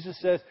 And Jesus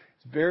says,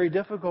 it's very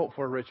difficult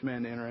for a rich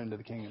man to enter into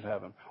the kingdom of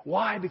heaven.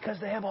 Why? Because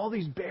they have all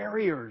these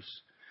barriers.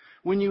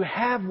 When you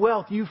have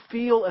wealth, you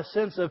feel a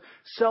sense of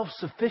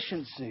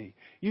self-sufficiency.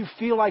 You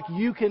feel like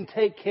you can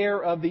take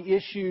care of the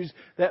issues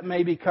that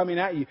may be coming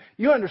at you.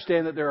 You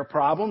understand that there are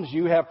problems.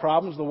 You have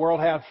problems. The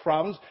world has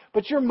problems.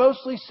 But you're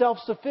mostly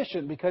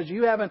self-sufficient because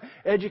you have an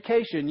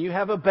education. You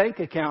have a bank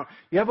account.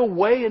 You have a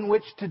way in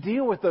which to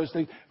deal with those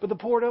things. But the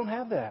poor don't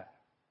have that.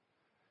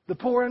 The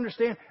poor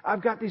understand,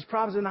 I've got these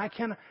problems and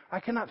I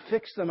cannot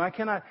fix them. I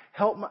cannot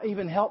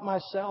even help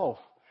myself.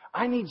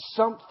 I need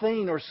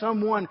something or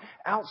someone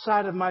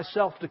outside of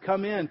myself to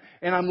come in.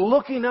 And I'm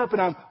looking up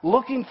and I'm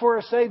looking for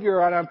a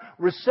Savior, and I'm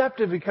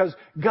receptive because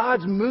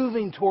God's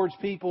moving towards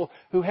people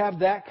who have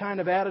that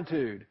kind of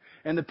attitude.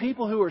 And the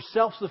people who are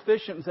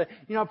self-sufficient and say,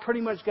 I've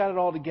pretty much got it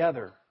all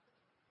together.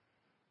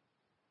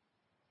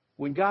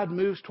 When God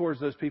moves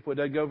towards those people, it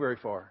doesn't go very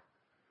far.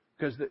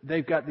 Because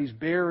they've got these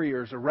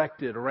barriers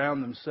erected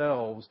around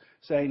themselves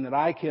saying that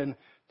I can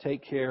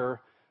take care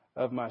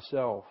of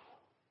myself.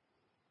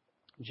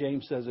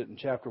 James says it in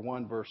chapter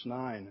 1, verse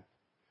 9,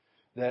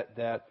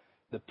 that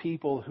the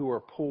people who are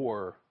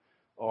poor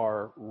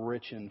are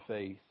rich in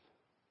faith.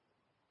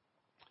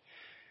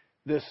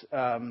 This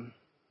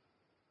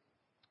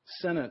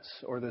sentence,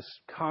 or this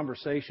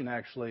conversation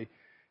actually,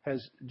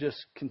 has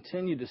just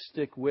continued to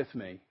stick with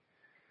me.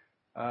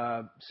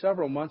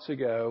 Several months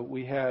ago,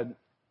 we had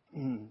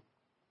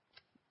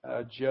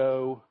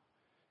Joe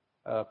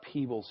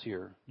Peebles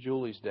here,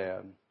 Julie's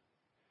dad.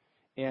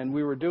 And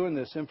we were doing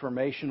this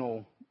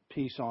informational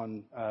piece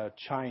on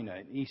China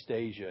and East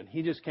Asia. And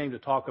he just came to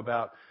talk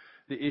about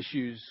the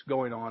issues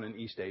going on in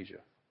East Asia.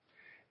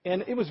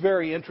 And it was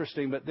very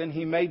interesting, but then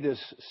he made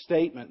this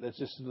statement that's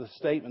just the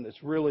statement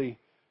that's really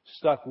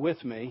stuck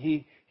with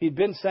me. He'd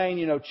been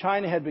saying,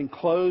 China had been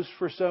closed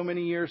for so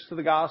many years to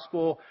the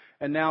gospel,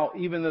 and now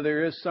even though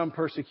there is some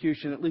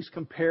persecution, at least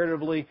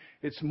comparatively,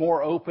 it's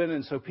more open,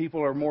 and so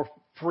people are more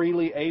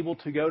freely able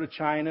to go to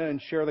China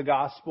and share the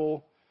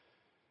gospel.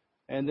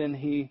 And then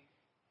he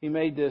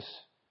made this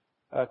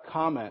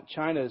comment.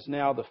 China is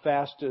now the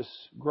fastest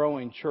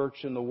growing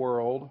church in the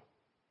world.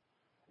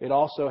 It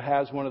also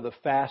has one of the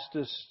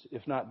fastest,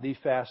 if not the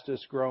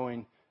fastest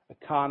growing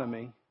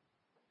economy.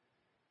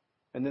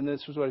 And then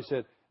this was what he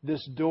said.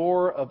 This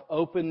door of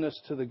openness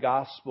to the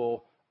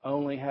gospel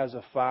only has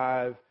a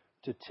 5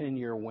 to 10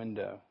 year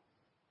window.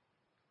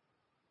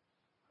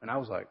 And I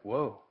was like,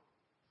 whoa.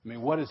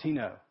 What does he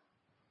know?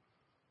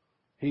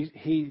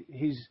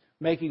 He's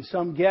making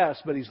some guess,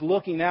 but he's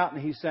looking out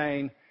and he's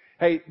saying,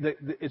 hey,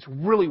 it's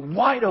really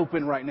wide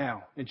open right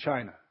now in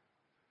China.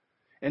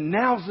 And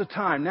now's the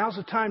time. Now's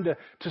the time to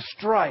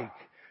strike.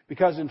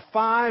 Because in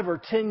 5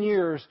 or 10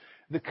 years,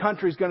 the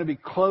country's going to be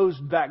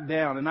closed back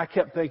down. And I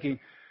kept thinking,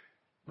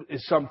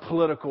 is some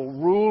political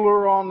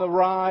ruler on the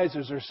rise?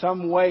 Is there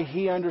some way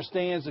he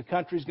understands the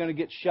country's going to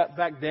get shut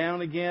back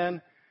down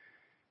again?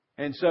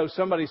 And so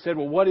somebody said,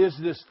 well, what is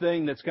this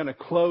thing that's going to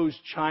close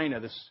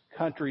China, this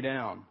country,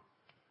 down?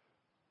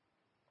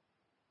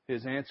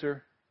 His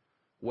answer,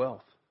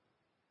 wealth.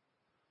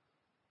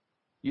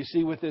 You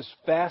see, with this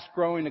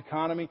fast-growing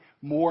economy,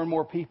 more and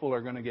more people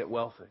are going to get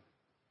wealthy.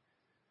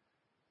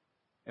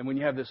 And when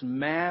you have this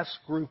mass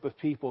group of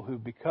people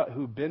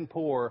who've been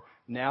poor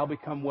now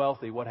become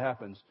wealthy, what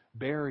happens?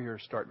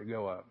 Barriers start to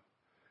go up.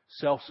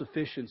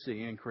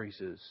 Self-sufficiency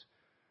increases.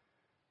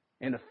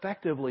 And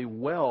effectively,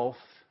 wealth,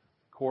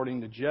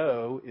 according to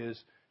Joe, is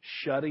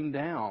shutting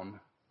down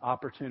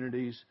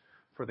opportunities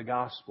for the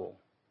gospel.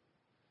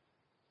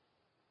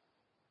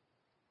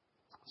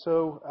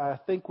 So I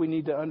think we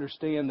need to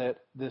understand that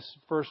this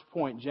first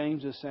point,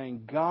 James is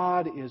saying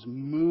God is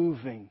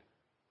moving.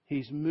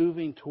 He's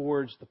moving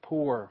towards the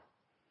poor.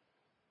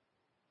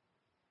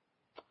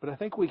 But I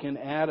think we can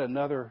add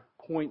another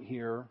point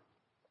here,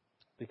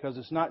 because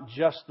it's not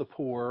just the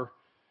poor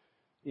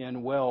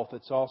in wealth,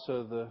 it's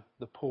also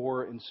the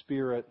poor in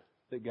spirit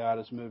that God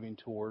is moving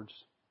towards.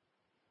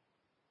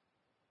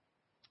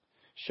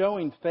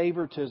 Showing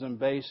favoritism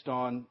based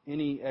on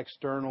any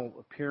external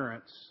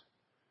appearance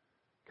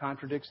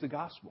contradicts the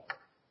gospel.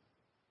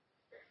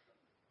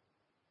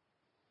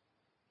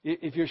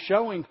 If you're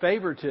showing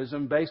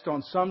favoritism based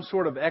on some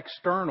sort of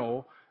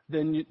external,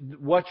 then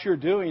what you're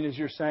doing is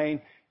you're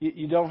saying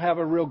you don't have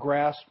a real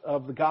grasp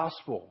of the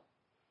gospel.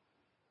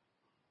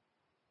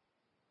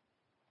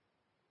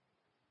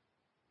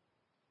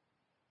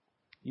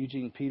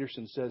 Eugene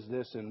Peterson says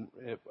this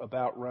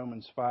about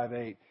Romans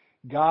 5:8.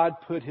 God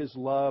put His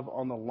love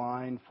on the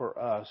line for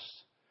us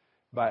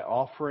by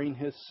offering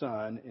His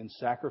Son in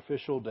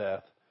sacrificial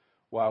death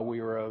while we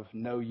were of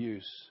no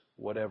use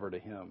whatever to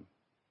Him.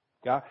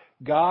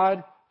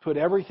 God put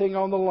everything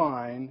on the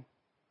line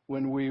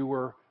when we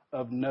were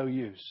of no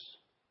use.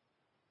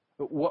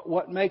 But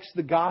what makes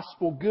the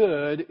gospel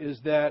good is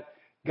that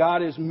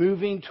God is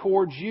moving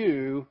towards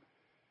you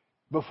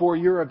before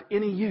you're of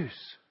any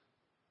use.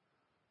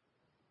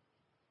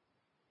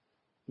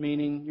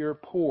 Meaning you're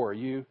poor.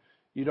 You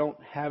don't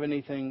have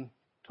anything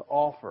to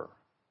offer.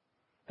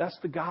 That's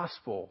the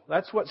gospel.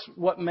 That's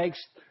what makes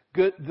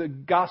the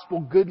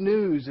gospel good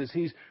news, is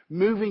He's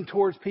moving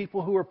towards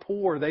people who are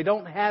poor. They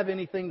don't have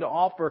anything to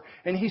offer,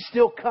 and He's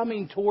still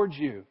coming towards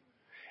you.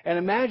 And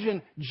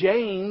imagine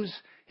James,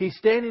 he's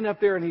standing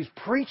up there and he's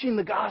preaching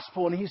the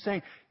gospel, and he's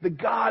saying, the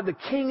God, the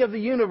King of the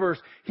universe,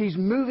 He's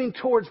moving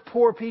towards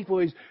poor people.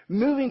 He's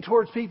moving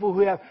towards people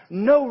who have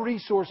no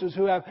resources,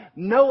 who have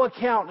no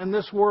account in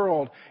this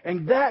world.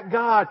 And that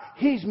God,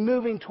 He's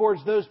moving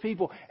towards those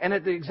people. And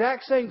at the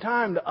exact same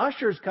time, the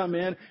ushers come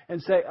in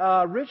and say,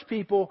 rich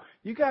people,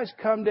 you guys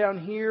come down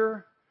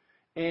here,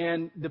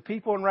 and the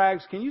people in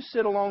rags, can you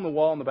sit along the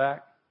wall in the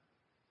back?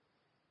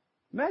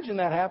 Imagine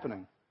that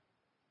happening.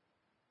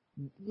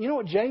 You know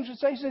what James would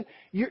say? He said,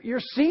 your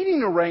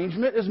seating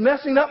arrangement is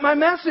messing up my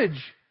message.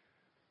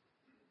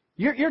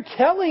 You're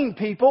telling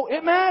people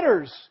it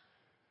matters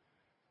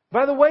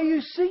by the way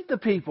you seat the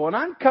people. And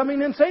I'm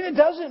coming and saying it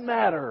doesn't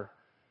matter.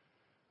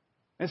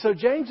 And so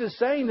James is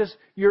saying this,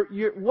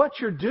 what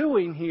you're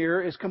doing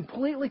here is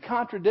completely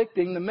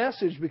contradicting the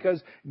message,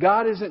 because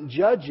God isn't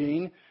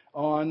judging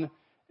on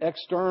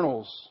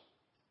externals.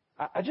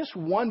 I just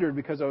wondered,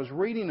 because I was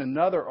reading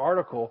another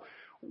article,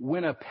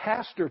 when a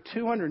pastor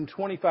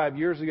 225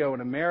 years ago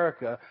in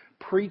America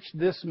preached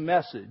this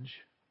message,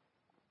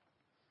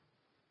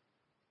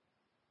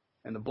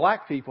 and the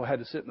black people had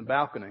to sit in the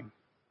balcony.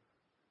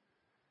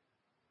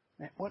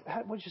 Man,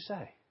 what'd you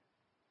say?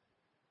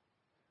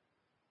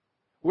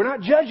 We're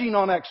not judging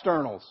on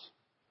externals.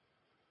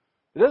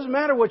 It doesn't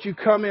matter what you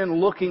come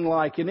in looking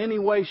like in any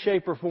way,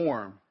 shape, or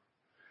form.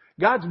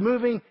 God's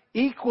moving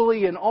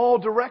equally in all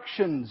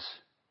directions.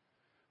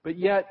 But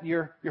yet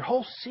your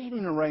whole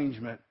seating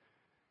arrangement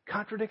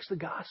contradicts the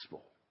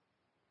gospel.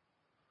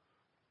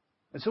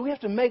 And so we have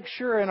to make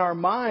sure in our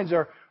minds,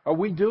 are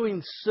we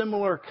doing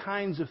similar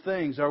kinds of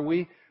things? Are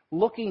we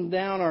looking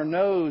down our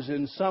nose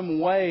in some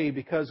way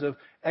because of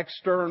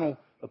external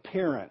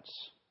appearance?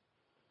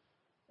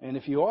 And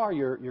if you are,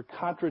 you're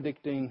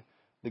contradicting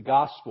the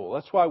gospel.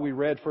 That's why we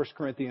read 1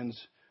 Corinthians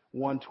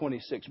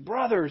 1:26.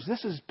 Brothers,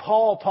 this is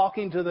Paul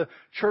talking to the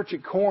church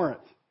at Corinth.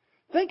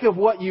 Think of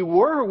what you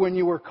were when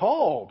you were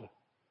called.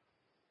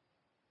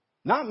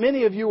 Not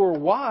many of you were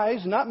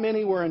wise. Not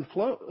many were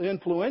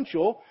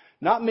influential.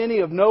 Not many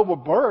of noble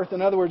birth.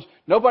 In other words,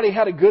 nobody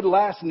had a good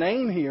last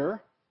name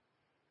here.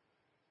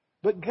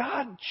 But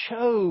God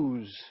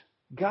chose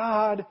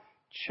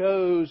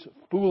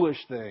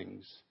foolish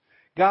things.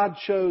 God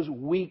chose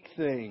weak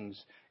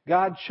things.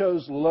 God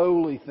chose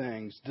lowly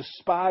things,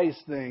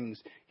 despised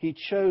things. He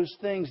chose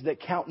things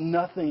that count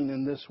nothing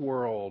in this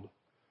world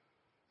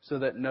so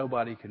that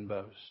nobody can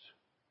boast.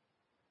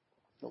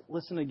 But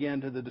listen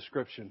again to the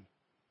description.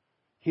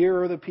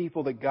 Here are the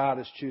people that God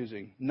is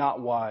choosing.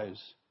 Not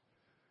wise,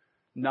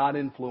 not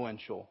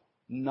influential,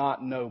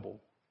 not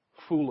noble,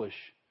 foolish,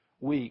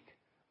 weak,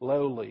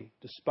 lowly,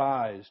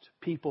 despised,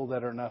 people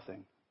that are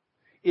nothing.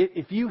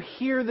 If you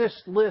hear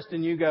this list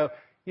and you go,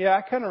 yeah,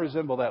 I kind of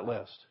resemble that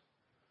list,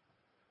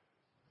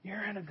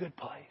 you're in a good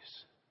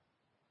place.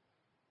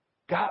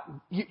 God,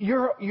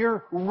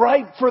 you're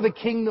ripe for the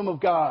kingdom of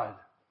God.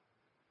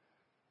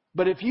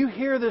 But if you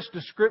hear this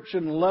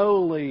description,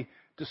 lowly,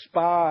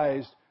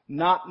 despised,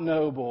 not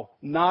noble,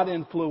 not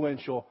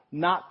influential,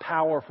 not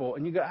powerful,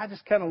 and you go, I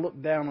just kind of look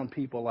down on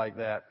people like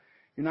that,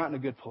 you're not in a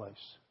good place.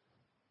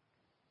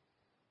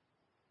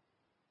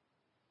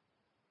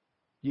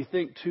 You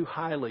think too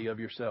highly of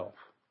yourself.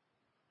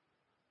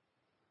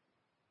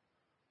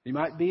 You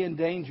might be in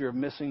danger of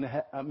missing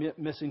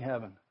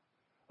heaven,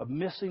 of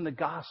missing the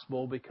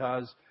gospel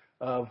because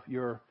of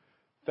your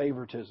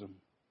favoritism.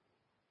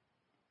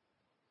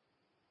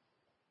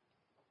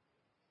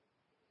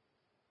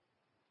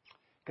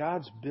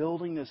 God's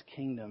building this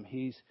kingdom.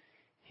 He's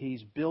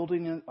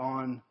building it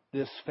on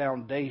this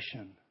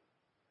foundation.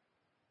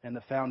 And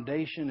the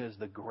foundation is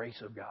the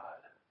grace of God.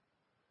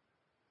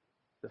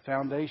 The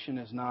foundation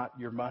is not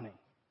your money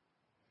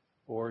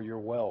or your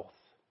wealth.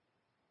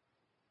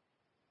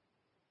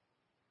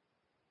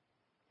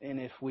 And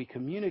if we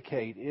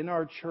communicate in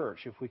our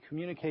church, if we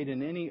communicate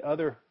in any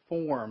other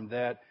form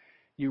that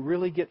you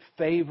really get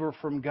favor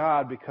from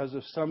God because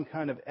of some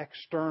kind of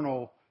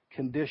external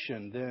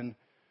condition, then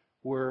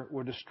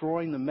we're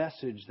destroying the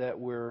message that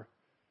we're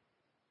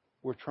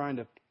trying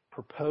to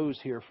propose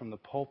here from the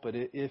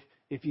pulpit.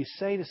 If you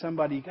say to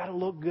somebody, you got to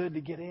look good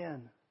to get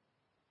in.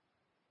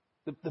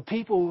 The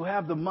people who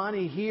have the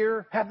money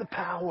here have the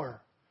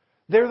power.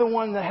 They're the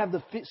ones that have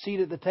the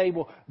seat at the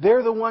table.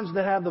 They're the ones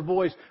that have the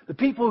voice. The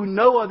people who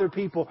know other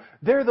people,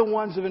 they're the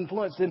ones of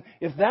influence. And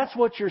if that's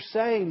what you're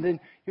saying, then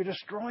you're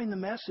destroying the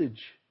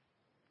message.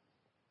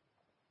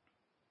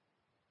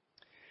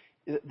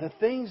 The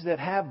things that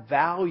have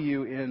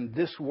value in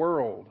this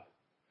world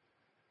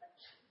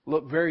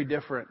look very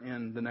different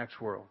in the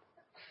next world.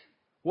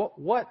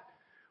 What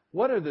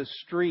are the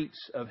streets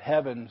of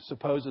heaven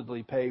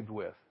supposedly paved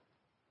with?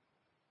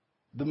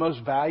 The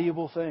most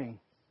valuable thing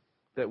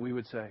that we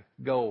would say,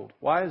 gold.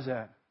 Why is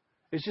that?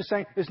 It's just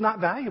saying it's not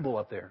valuable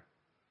up there.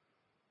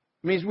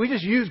 It means we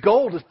just use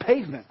gold as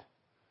pavement.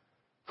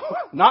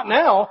 Not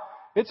now.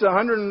 It's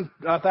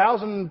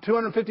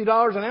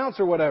 $1,250 an ounce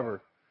or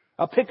whatever.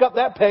 I'll pick up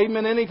that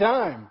pavement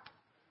anytime.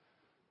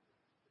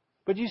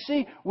 But you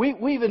see,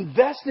 we've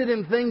invested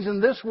in things in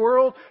this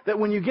world that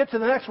when you get to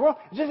the next world,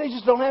 they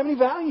just don't have any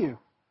value.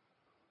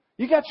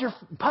 You got your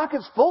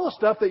pockets full of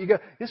stuff that you go,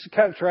 this is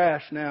kind of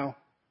trash now.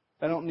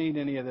 I don't need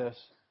any of this.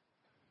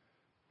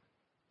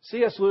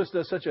 C.S. Lewis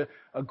does such a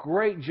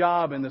great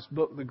job in this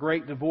book, The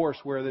Great Divorce,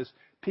 where this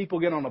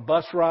people get on a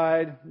bus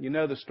ride. You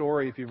know the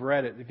story if you've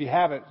read it. If you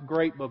haven't, it's a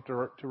great book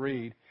to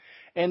read.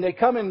 And they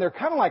come in, they're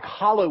kind of like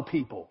hollow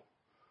people.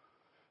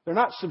 They're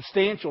not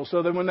substantial,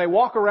 so that when they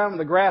walk around in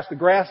the grass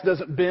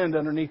doesn't bend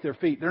underneath their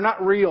feet. They're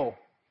not real.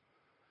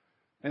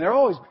 And they're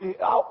always,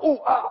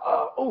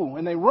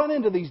 and they run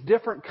into these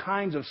different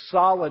kinds of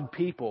solid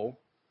people.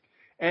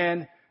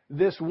 And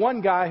this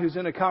one guy who's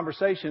in a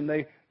conversation,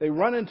 they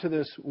run into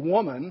this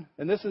woman,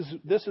 and this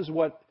is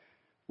what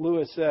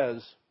Lewis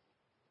says.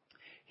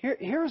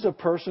 Here's a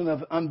person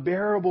of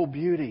unbearable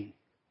beauty.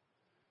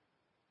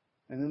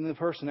 And then the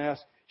person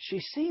asks,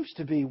 she seems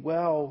to be,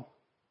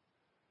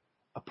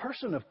 a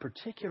person of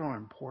particular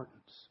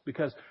importance,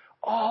 because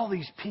all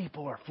these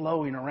people are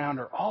flowing around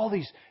her. All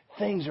these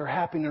things are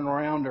happening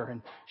around her.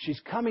 And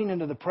she's coming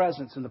into the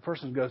presence, and the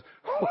person goes,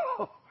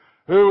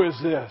 who is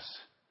this?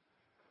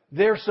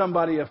 They're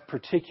somebody of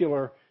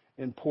particular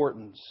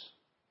importance.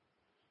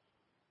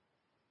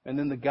 And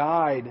then the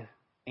guide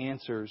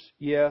answers,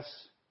 yes,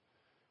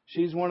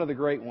 she's one of the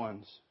great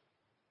ones.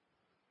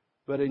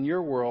 But in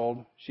your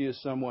world, she is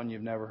someone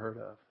you've never heard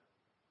of.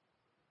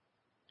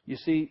 You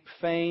see,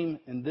 fame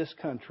in this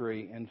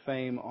country and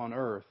fame on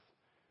earth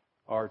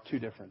are two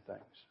different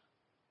things.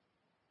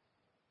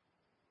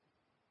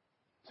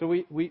 So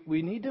we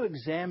need to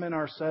examine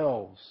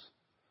ourselves.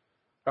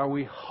 Are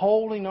we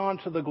holding on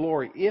to the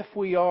glory? If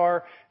we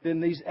are,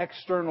 then these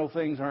external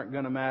things aren't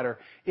going to matter.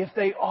 If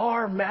they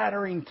are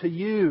mattering to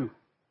you,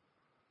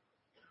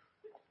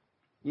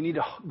 you need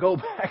to go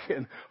back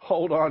and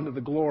hold on to the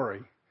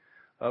glory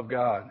of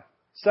God.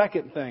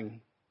 Second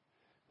thing,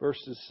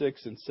 verses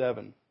 6 and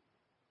 7.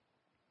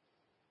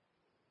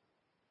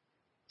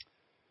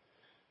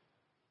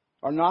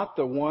 Are not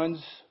the ones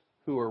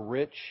who are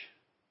rich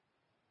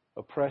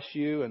oppress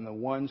you and the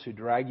ones who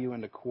drag you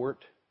into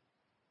court?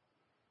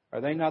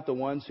 Are they not the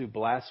ones who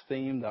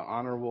blaspheme the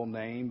honorable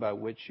name by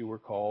which you were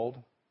called?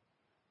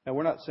 Now,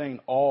 we're not saying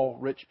all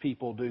rich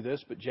people do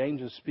this, but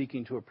James is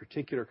speaking to a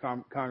particular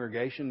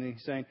congregation, and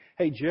he's saying,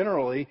 hey,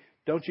 generally,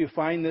 don't you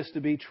find this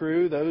to be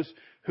true? Those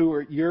who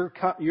are, you're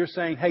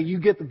saying, hey, you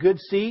get the good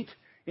seat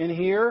in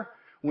here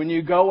when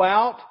you go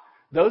out.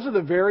 Those are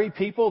the very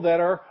people that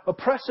are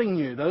oppressing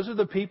you. Those are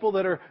the people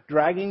that are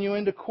dragging you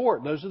into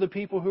court. Those are the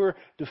people who are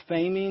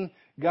defaming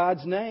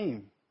God's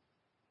name.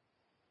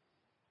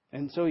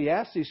 And so he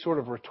asks these sort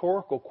of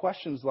rhetorical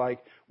questions like,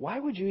 why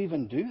would you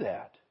even do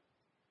that?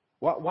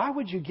 Why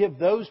would you give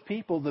those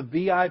people the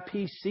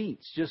VIP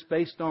seats just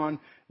based on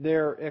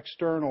their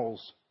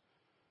externals?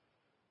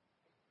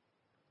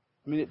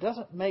 I mean, it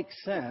doesn't make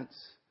sense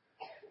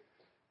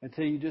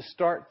until you just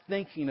start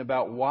thinking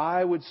about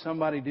why would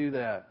somebody do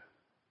that?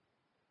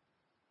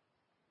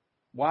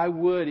 Why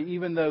would,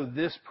 even though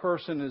this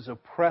person is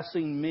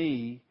oppressing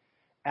me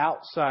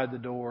outside the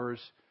doors,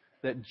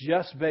 that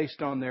just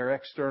based on their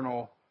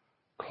external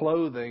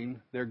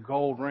clothing, their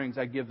gold rings,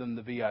 I give them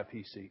the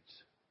VIP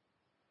seats?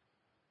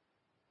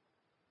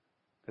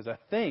 Because I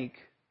think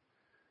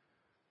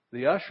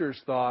The ushers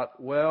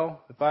thought,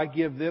 well, if I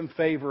give them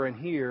favor in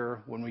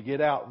here, when we get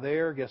out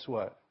there, guess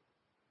what?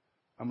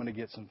 I'm going to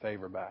get some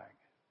favor back.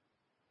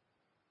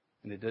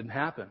 And it didn't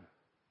happen.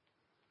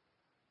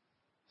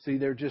 See,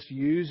 they're just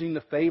using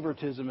the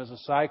favoritism as a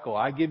cycle.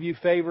 I give you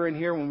favor in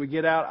here. When we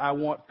get out, I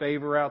want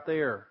favor out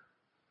there.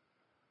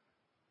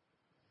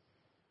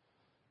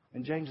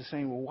 And James is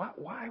saying, well,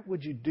 why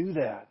would you do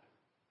that?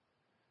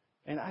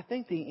 And I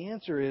think the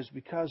answer is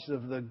because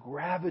of the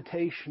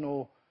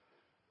gravitational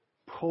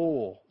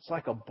pull. It's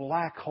like a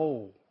black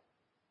hole.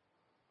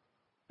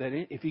 That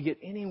if you get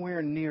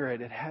anywhere near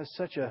it, it has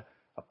such a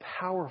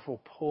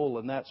powerful pull,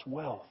 and that's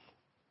wealth.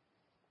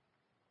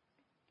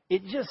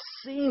 It just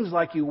seems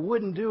like you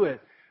wouldn't do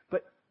it.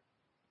 But,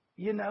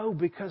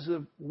 because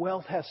of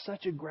wealth has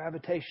such a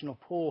gravitational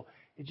pull,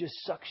 it just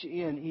sucks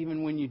you in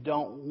even when you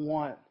don't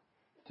want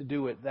to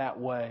do it that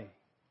way.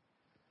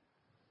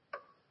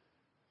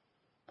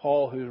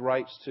 Paul, who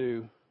writes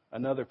to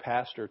another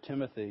pastor,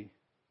 Timothy,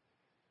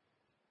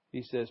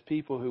 he says,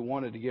 people who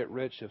wanted to get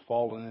rich have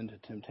fallen into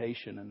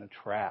temptation and a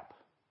trap.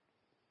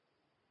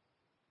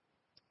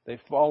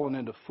 They've fallen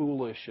into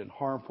foolish and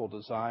harmful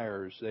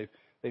desires.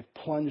 They've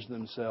plunged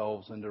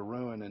themselves into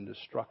ruin and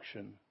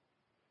destruction.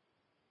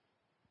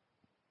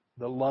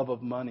 The love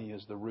of money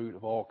is the root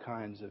of all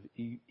kinds of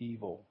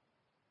evil.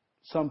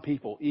 Some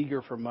people,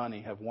 eager for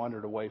money, have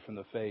wandered away from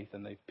the faith,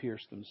 and they've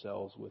pierced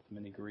themselves with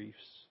many griefs.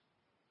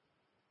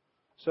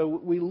 So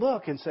we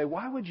look and say,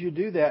 why would you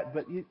do that?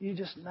 But you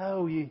just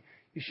know, you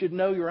should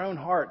know your own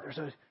heart. There's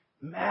a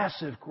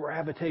massive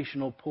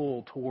gravitational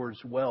pull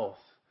towards wealth.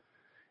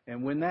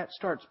 And when that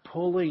starts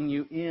pulling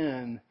you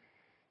in,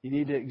 you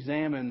need to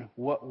examine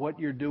what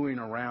you're doing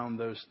around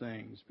those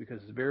things,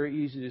 because it's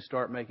very easy to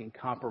start making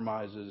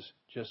compromises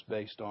just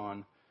based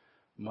on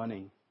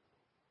money.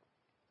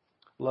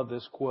 Love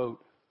this quote.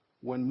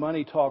 When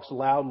money talks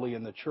loudly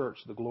in the church,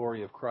 the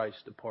glory of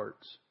Christ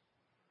departs.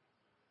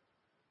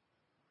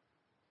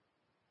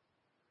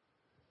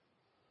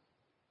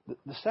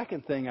 The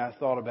second thing I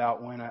thought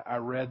about when I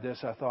read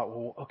this, I thought,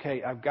 well,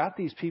 okay, I've got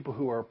these people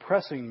who are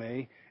oppressing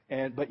me,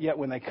 but yet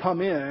when they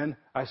come in,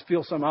 I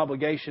feel some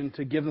obligation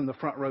to give them the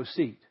front row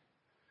seat.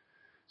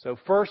 So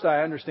first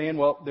I understand,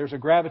 well, there's a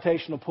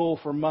gravitational pull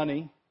for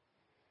money.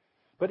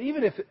 But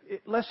even if,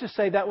 let's just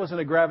say that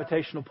wasn't a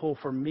gravitational pull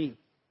for me.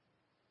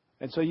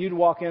 And so you'd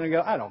walk in and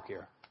go, I don't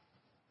care.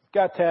 You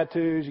got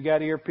tattoos, you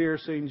got ear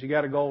piercings, you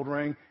got a gold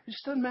ring. It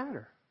just doesn't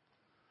matter.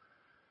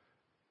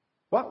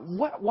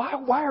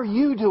 Why are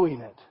you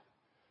doing it?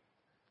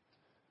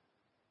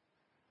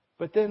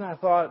 But then I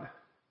thought,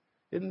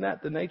 isn't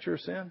that the nature of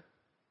sin?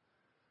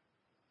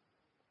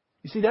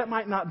 You see, that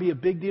might not be a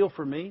big deal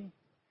for me.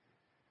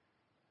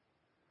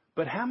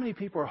 But how many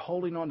people are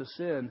holding on to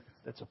sin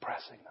that's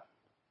oppressing them?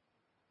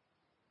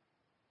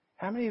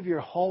 How many of you are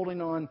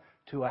holding on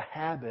to a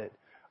habit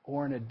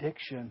or an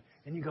addiction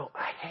and you go,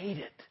 I hate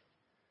it,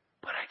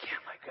 but I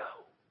can't let go?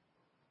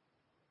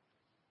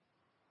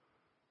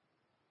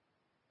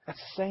 That's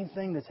the same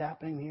thing that's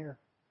happening here.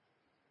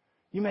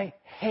 You may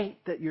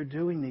hate that you're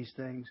doing these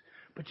things,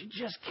 but you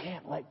just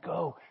can't let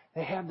go.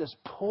 They have this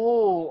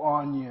pull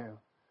on you.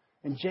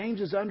 And James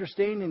is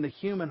understanding the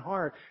human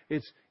heart.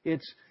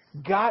 It's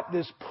got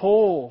this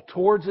pull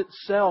towards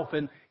itself,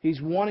 and he's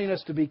wanting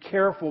us to be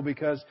careful,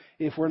 because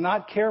if we're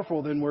not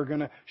careful, then we're going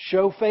to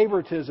show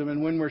favoritism.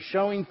 And when we're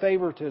showing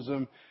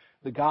favoritism,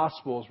 the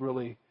gospel is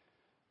really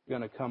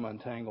going to come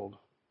untangled.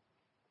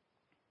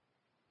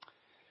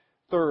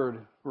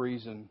 Third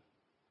reason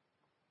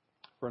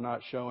for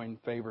not showing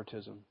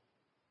favoritism.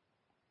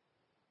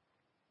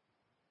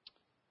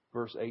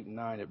 Verse 8 and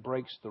 9, it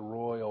breaks the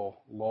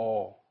royal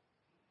law.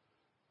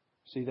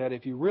 See that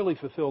if you really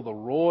fulfill the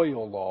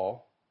royal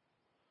law,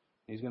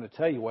 he's going to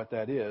tell you what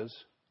that is.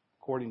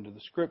 According to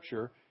the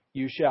Scripture,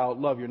 you shall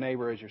love your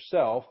neighbor as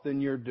yourself,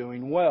 then you're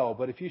doing well.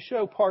 But if you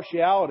show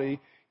partiality,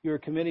 you're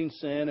committing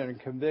sin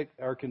and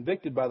are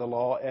convicted by the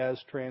law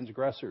as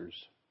transgressors.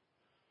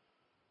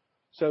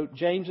 So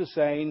James is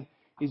saying,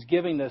 he's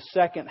giving the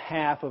second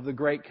half of the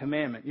great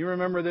commandment. You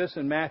remember this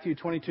in Matthew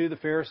 22, the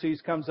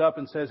Pharisees comes up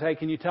and says, hey,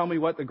 can you tell me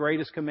what the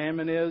greatest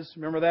commandment is?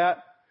 Remember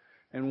that?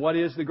 And what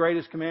is the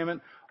greatest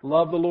commandment?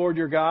 Love the Lord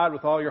your God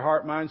with all your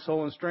heart, mind,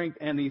 soul, and strength.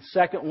 And the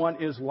second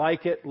one is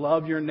like it.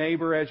 Love your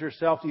neighbor as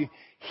yourself. Do you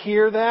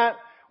hear that?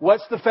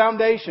 What's the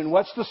foundation?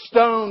 What's the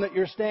stone that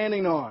you're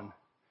standing on?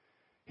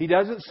 He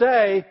doesn't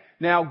say,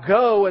 now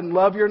go and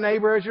love your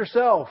neighbor as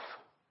yourself.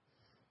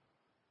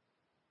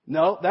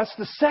 No, that's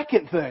the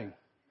second thing.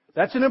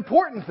 That's an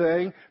important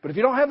thing. But if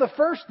you don't have the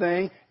first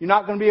thing, you're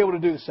not going to be able to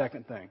do the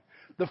second thing.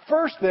 The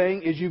first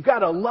thing is you've got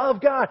to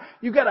love God.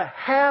 You've got to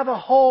have a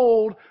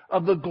hold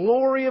of the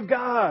glory of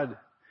God.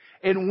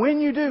 And when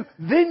you do,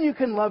 then you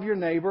can love your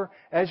neighbor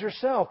as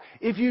yourself.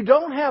 If you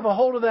don't have a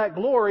hold of that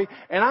glory,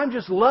 and I'm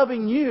just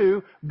loving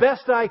you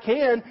best I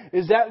can,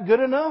 is that good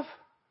enough?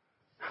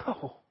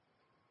 No,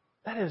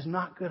 that is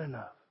not good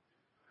enough.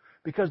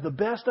 Because the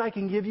best I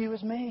can give you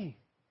is me.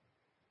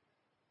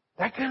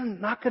 That's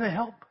not going to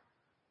help.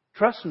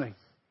 Trust me.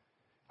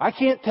 I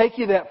can't take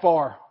you that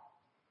far.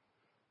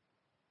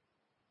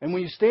 And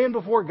when you stand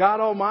before God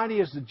Almighty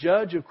as the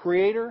judge of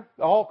Creator,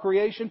 all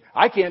creation,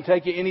 I can't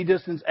take you any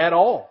distance at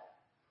all.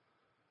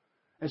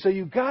 And so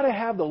you've got to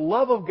have the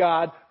love of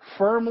God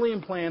firmly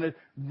implanted.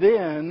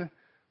 Then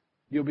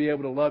you'll be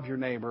able to love your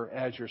neighbor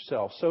as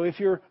yourself. So if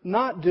you're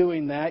not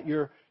doing that,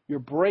 you're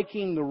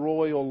breaking the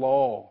royal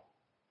law.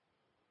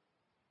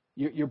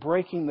 You're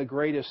breaking the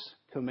greatest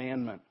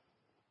commandment.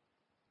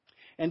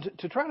 And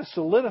to try to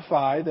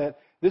solidify that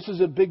this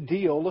is a big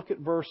deal, look at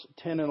verse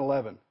 10 and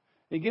 11.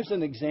 It gives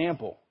an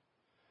example.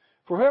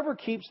 For whoever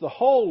keeps the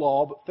whole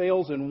law but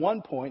fails in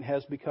one point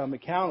has become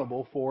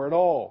accountable for it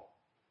all.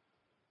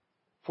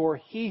 For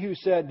he who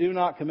said, do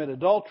not commit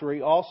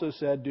adultery, also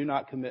said, do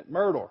not commit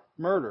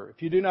murder.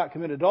 If you do not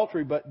commit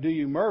adultery, but do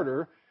you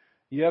murder,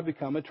 you have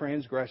become a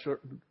transgressor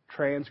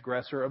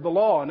of the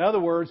law. In other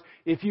words,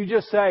 if you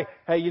just say,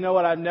 hey, you know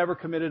what, I've never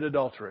committed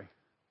adultery.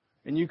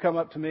 And you come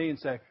up to me and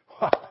say,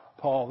 wow,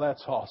 Paul,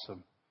 that's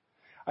awesome.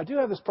 I do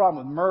have this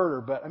problem with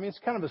murder, but I mean, it's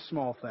kind of a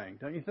small thing,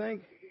 don't you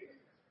think?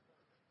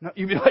 No,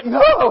 you'd be like,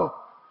 no!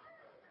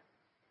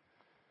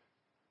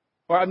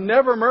 Or I've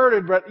never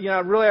murdered, but I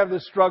really have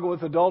this struggle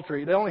with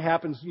adultery. It only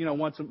happens,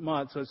 once a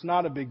month, so it's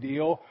not a big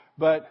deal.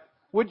 But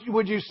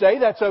would you say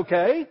that's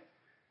okay?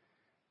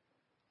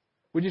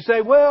 Would you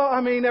say, well, I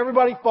mean,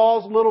 everybody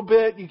falls a little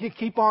bit, you can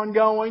keep on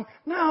going?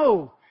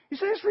 No. You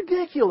say it's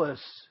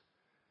ridiculous.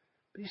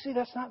 But you see,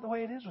 that's not the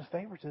way it is with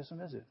favoritism,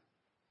 is it?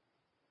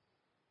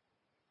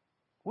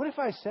 What if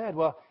I said,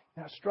 well,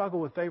 I struggle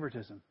with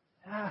favoritism?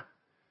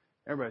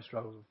 Everybody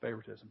struggles with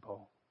favoritism,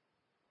 Paul.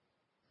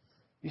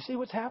 You see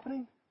what's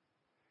happening?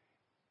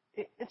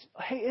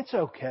 It's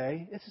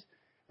okay.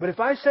 But if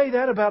I say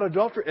that about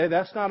adultery,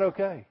 that's not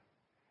okay.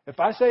 If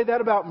I say that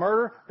about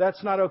murder,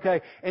 that's not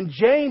okay. And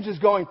James is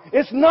going,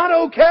 it's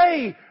not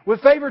okay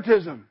with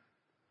favoritism.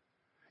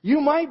 You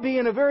might be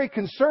in a very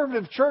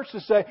conservative church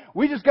to say,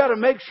 we just got to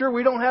make sure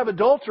we don't have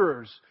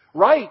adulterers.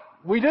 Right,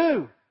 we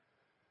do.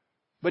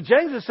 But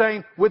James is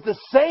saying, with the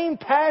same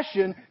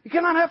passion, you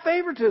cannot have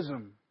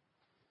favoritism.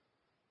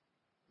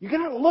 You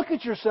cannot look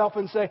at yourself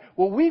and say,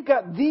 well, we've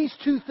got these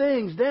two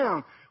things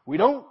down. We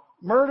don't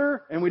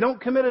murder and we don't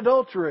commit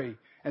adultery.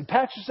 And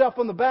pat yourself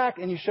on the back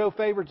and you show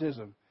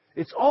favoritism.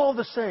 It's all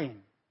the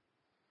same.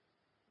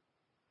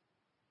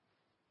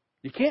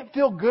 You can't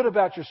feel good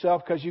about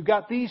yourself because you've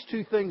got these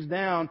two things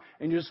down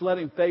and you're just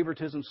letting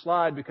favoritism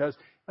slide because,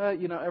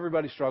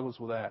 everybody struggles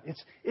with that.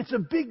 It's a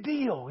big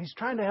deal. He's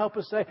trying to help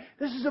us say,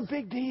 this is a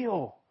big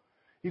deal.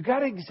 You've got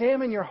to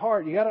examine your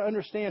heart. You've got to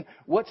understand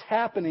what's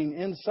happening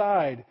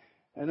inside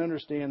and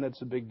understand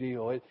that's a big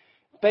deal.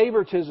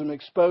 Favoritism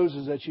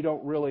exposes that you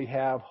don't really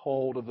have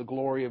hold of the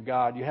glory of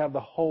God. You have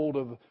the hold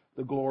of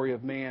the glory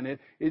of man.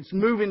 It's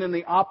moving in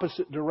the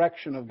opposite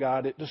direction of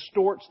God. It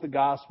distorts the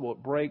gospel.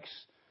 It breaks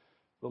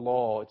the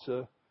law. It's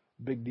a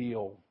big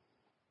deal.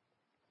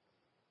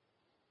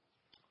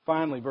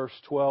 Finally, verse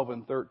 12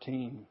 and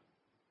 13.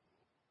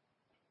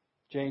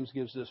 James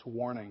gives this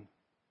warning.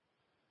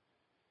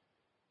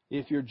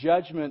 If your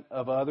judgment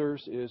of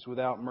others is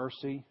without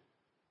mercy,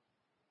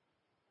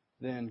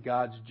 then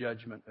God's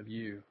judgment of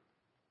you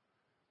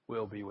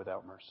will be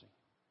without mercy.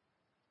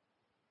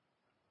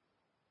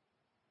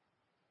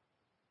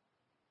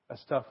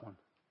 That's a tough one.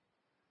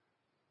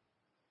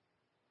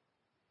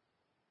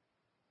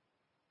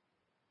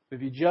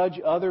 If you judge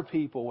other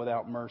people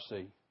without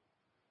mercy,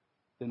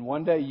 then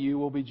one day you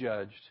will be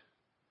judged,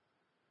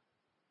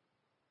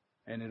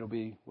 and it'll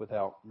be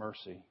without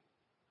mercy.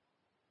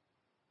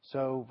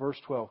 So, verse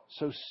 12,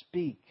 so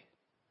speak,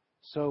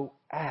 so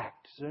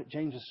act.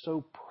 James is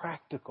so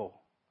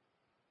practical.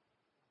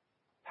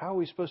 How are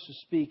we supposed to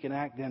speak and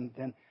act then?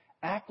 Then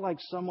act like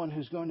someone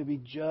who's going to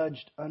be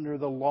judged under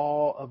the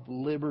law of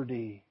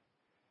liberty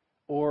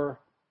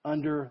or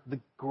under the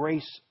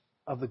grace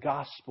of the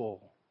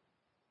gospel.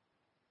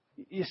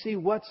 You see,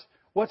 what's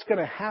going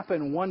to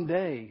happen one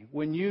day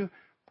when you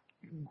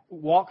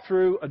walk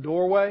through a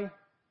doorway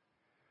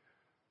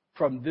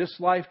from this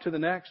life to the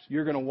next?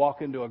 You're going to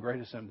walk into a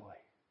great assembly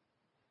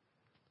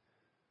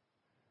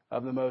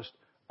of the most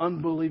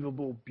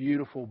unbelievable,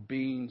 beautiful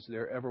beings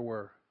there ever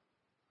were.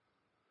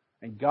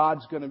 And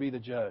God's going to be the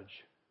judge.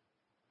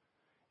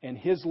 And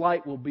His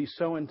light will be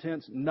so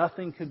intense,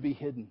 nothing could be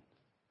hidden.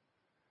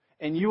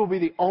 And you will be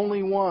the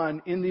only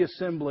one in the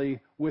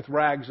assembly with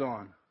rags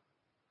on.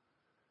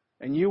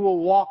 And you will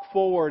walk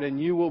forward and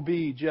you will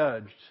be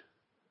judged.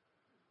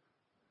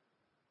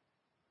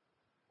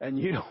 And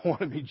you don't want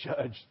to be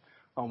judged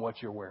on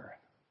what you're wearing.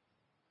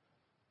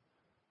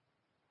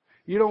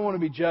 You don't want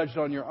to be judged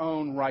on your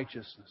own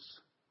righteousness.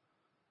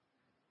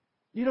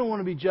 You don't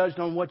want to be judged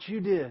on what you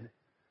did.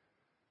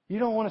 You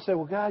don't want to say,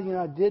 well, God,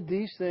 I did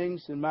these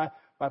things and my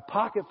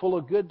pocket full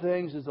of good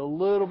things is a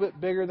little bit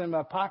bigger than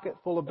my pocket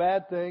full of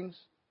bad things.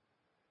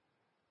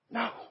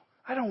 No,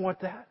 I don't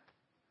want that.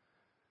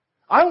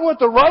 I want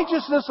the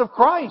righteousness of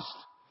Christ.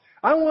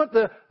 I want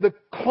the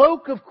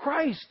cloak of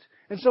Christ.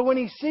 And so when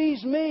He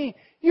sees me,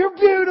 you're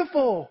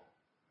beautiful.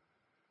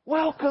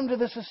 Welcome to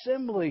this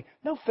assembly.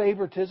 No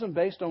favoritism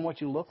based on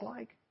what you look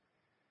like.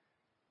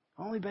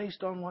 Only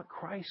based on what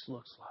Christ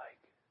looks like.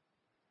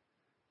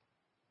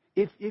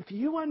 If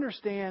you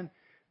understand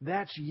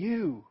that's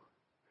you,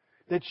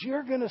 that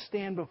you're going to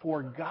stand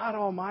before God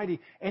Almighty,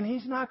 and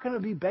He's not going to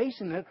be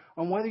basing it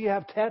on whether you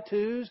have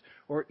tattoos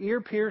or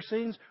ear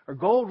piercings or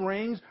gold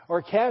rings or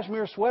a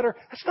cashmere sweater.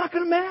 That's not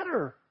going to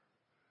matter.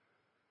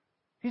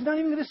 He's not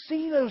even going to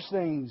see those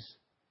things.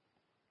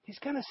 He's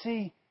going to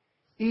see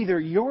either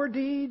your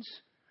deeds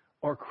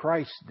or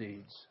Christ's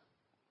deeds.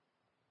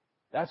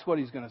 That's what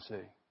He's going to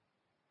see.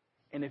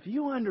 And if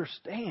you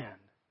understand,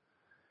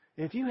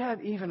 if you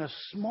have even a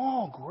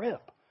small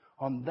grip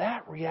on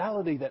that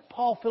reality that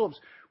Paul Phillips,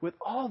 with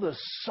all the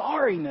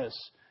sorriness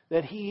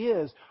that he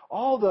is,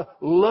 all the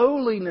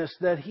lowliness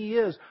that he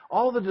is,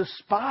 all the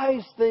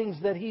despised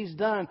things that he's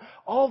done,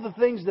 all the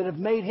things that have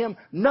made him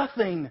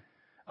nothing,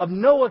 of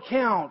no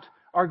account,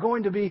 are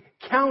going to be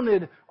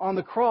counted on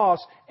the cross,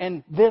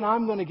 and then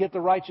I'm going to get the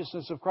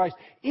righteousness of Christ.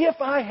 If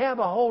I have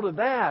a hold of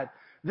that,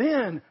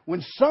 then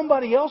when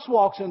somebody else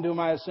walks into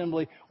my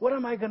assembly, what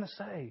am I going to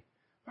say?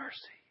 Mercy.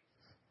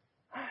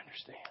 I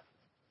understand.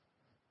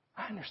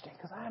 I understand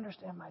because I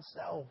understand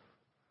myself.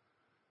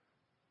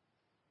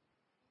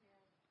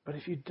 But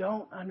if you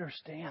don't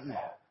understand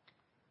that,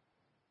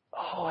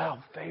 oh,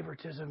 how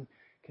favoritism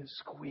can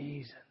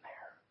squeeze in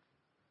there.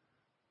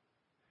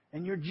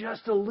 And you're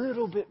just a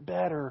little bit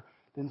better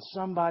than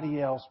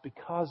somebody else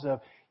because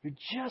of you're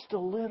just a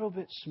little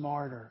bit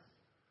smarter.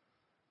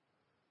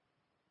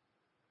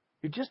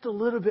 You're just a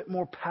little bit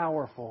more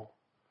powerful.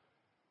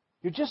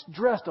 You're just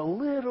dressed a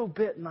little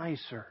bit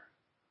nicer.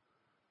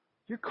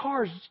 Your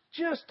car's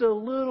just a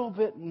little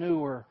bit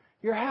newer.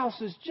 Your house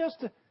is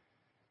just a...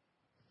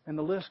 And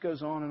the list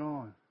goes on and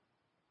on.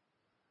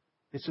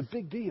 It's a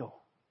big deal.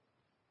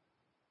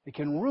 It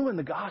can ruin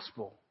the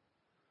gospel.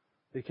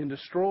 It can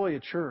destroy a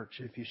church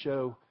if you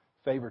show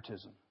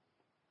favoritism.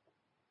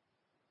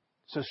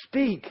 So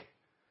speak.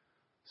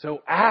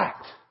 So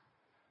act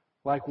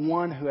like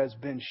one who has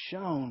been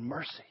shown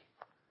mercy.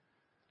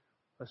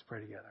 Let's pray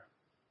together.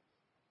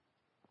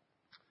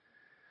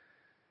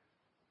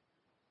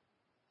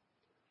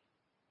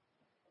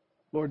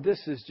 Lord,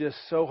 this is just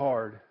so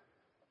hard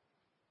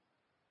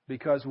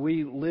because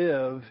we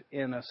live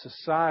in a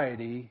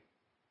society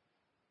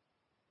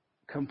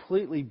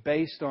completely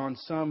based on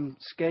some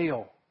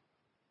scale.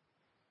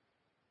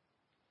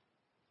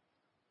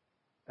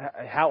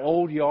 How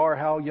old you are,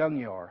 how young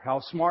you are, how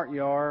smart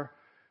you are,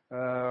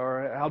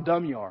 or how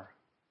dumb you are,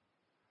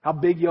 how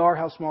big you are,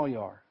 how small you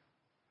are,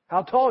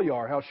 how tall you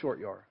are, how short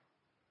you are,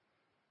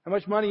 how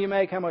much money you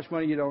make, how much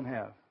money you don't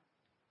have,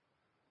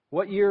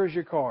 what year is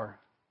your car.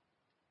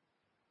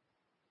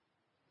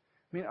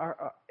 I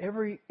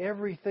mean,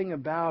 everything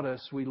about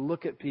us, we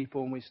look at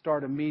people and we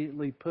start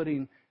immediately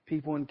putting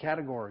people in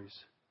categories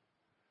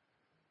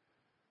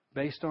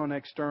based on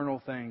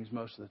external things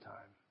most of the time.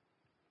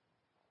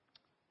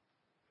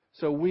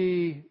 So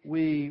we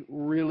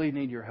really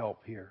need your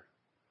help here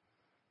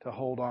to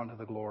hold on to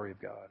the glory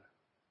of God,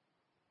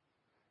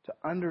 to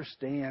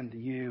understand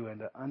you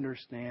and to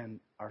understand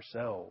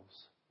ourselves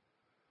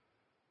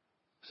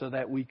so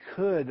that we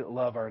could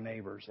love our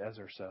neighbors as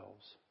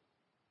ourselves.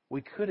 We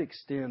could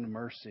extend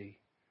mercy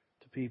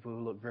to people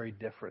who look very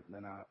different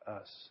than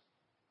us.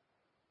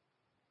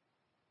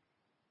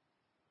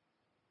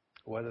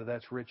 Whether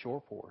that's rich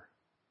or poor.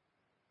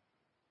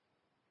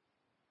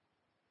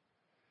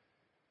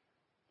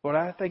 Lord,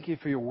 I thank you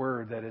for your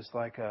word that is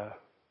like a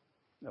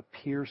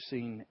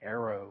piercing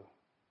arrow.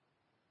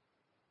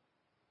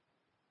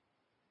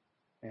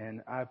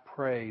 And I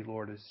pray,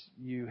 Lord, as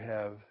you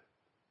have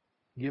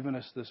given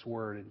us this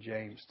word in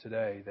James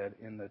today, that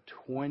in the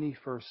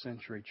 21st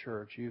century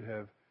church, you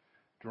have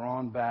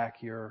drawn back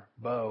your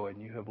bow and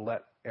you have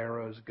let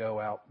arrows go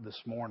out this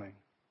morning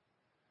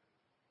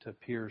to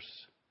pierce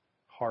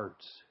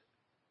hearts.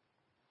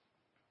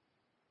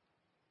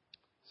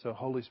 So,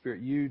 Holy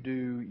Spirit, you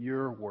do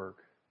your work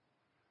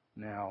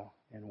now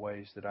in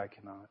ways that I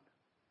cannot.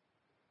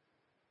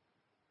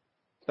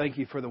 Thank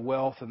you for the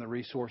wealth and the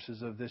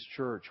resources of this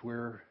church.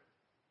 We're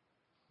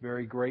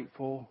very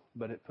grateful,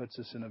 but it puts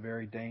us in a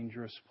very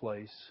dangerous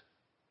place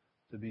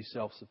to be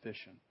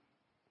self-sufficient.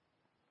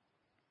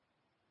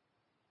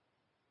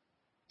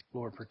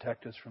 Lord,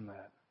 protect us from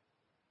that.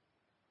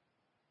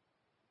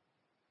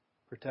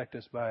 Protect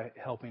us by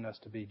helping us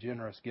to be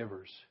generous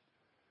givers,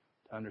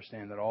 to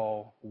understand that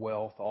all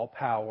wealth, all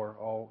power,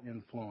 all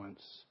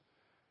influence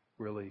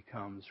really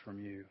comes from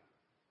you.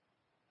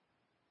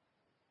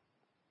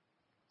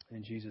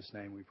 In Jesus'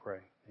 name we pray.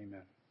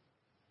 Amen.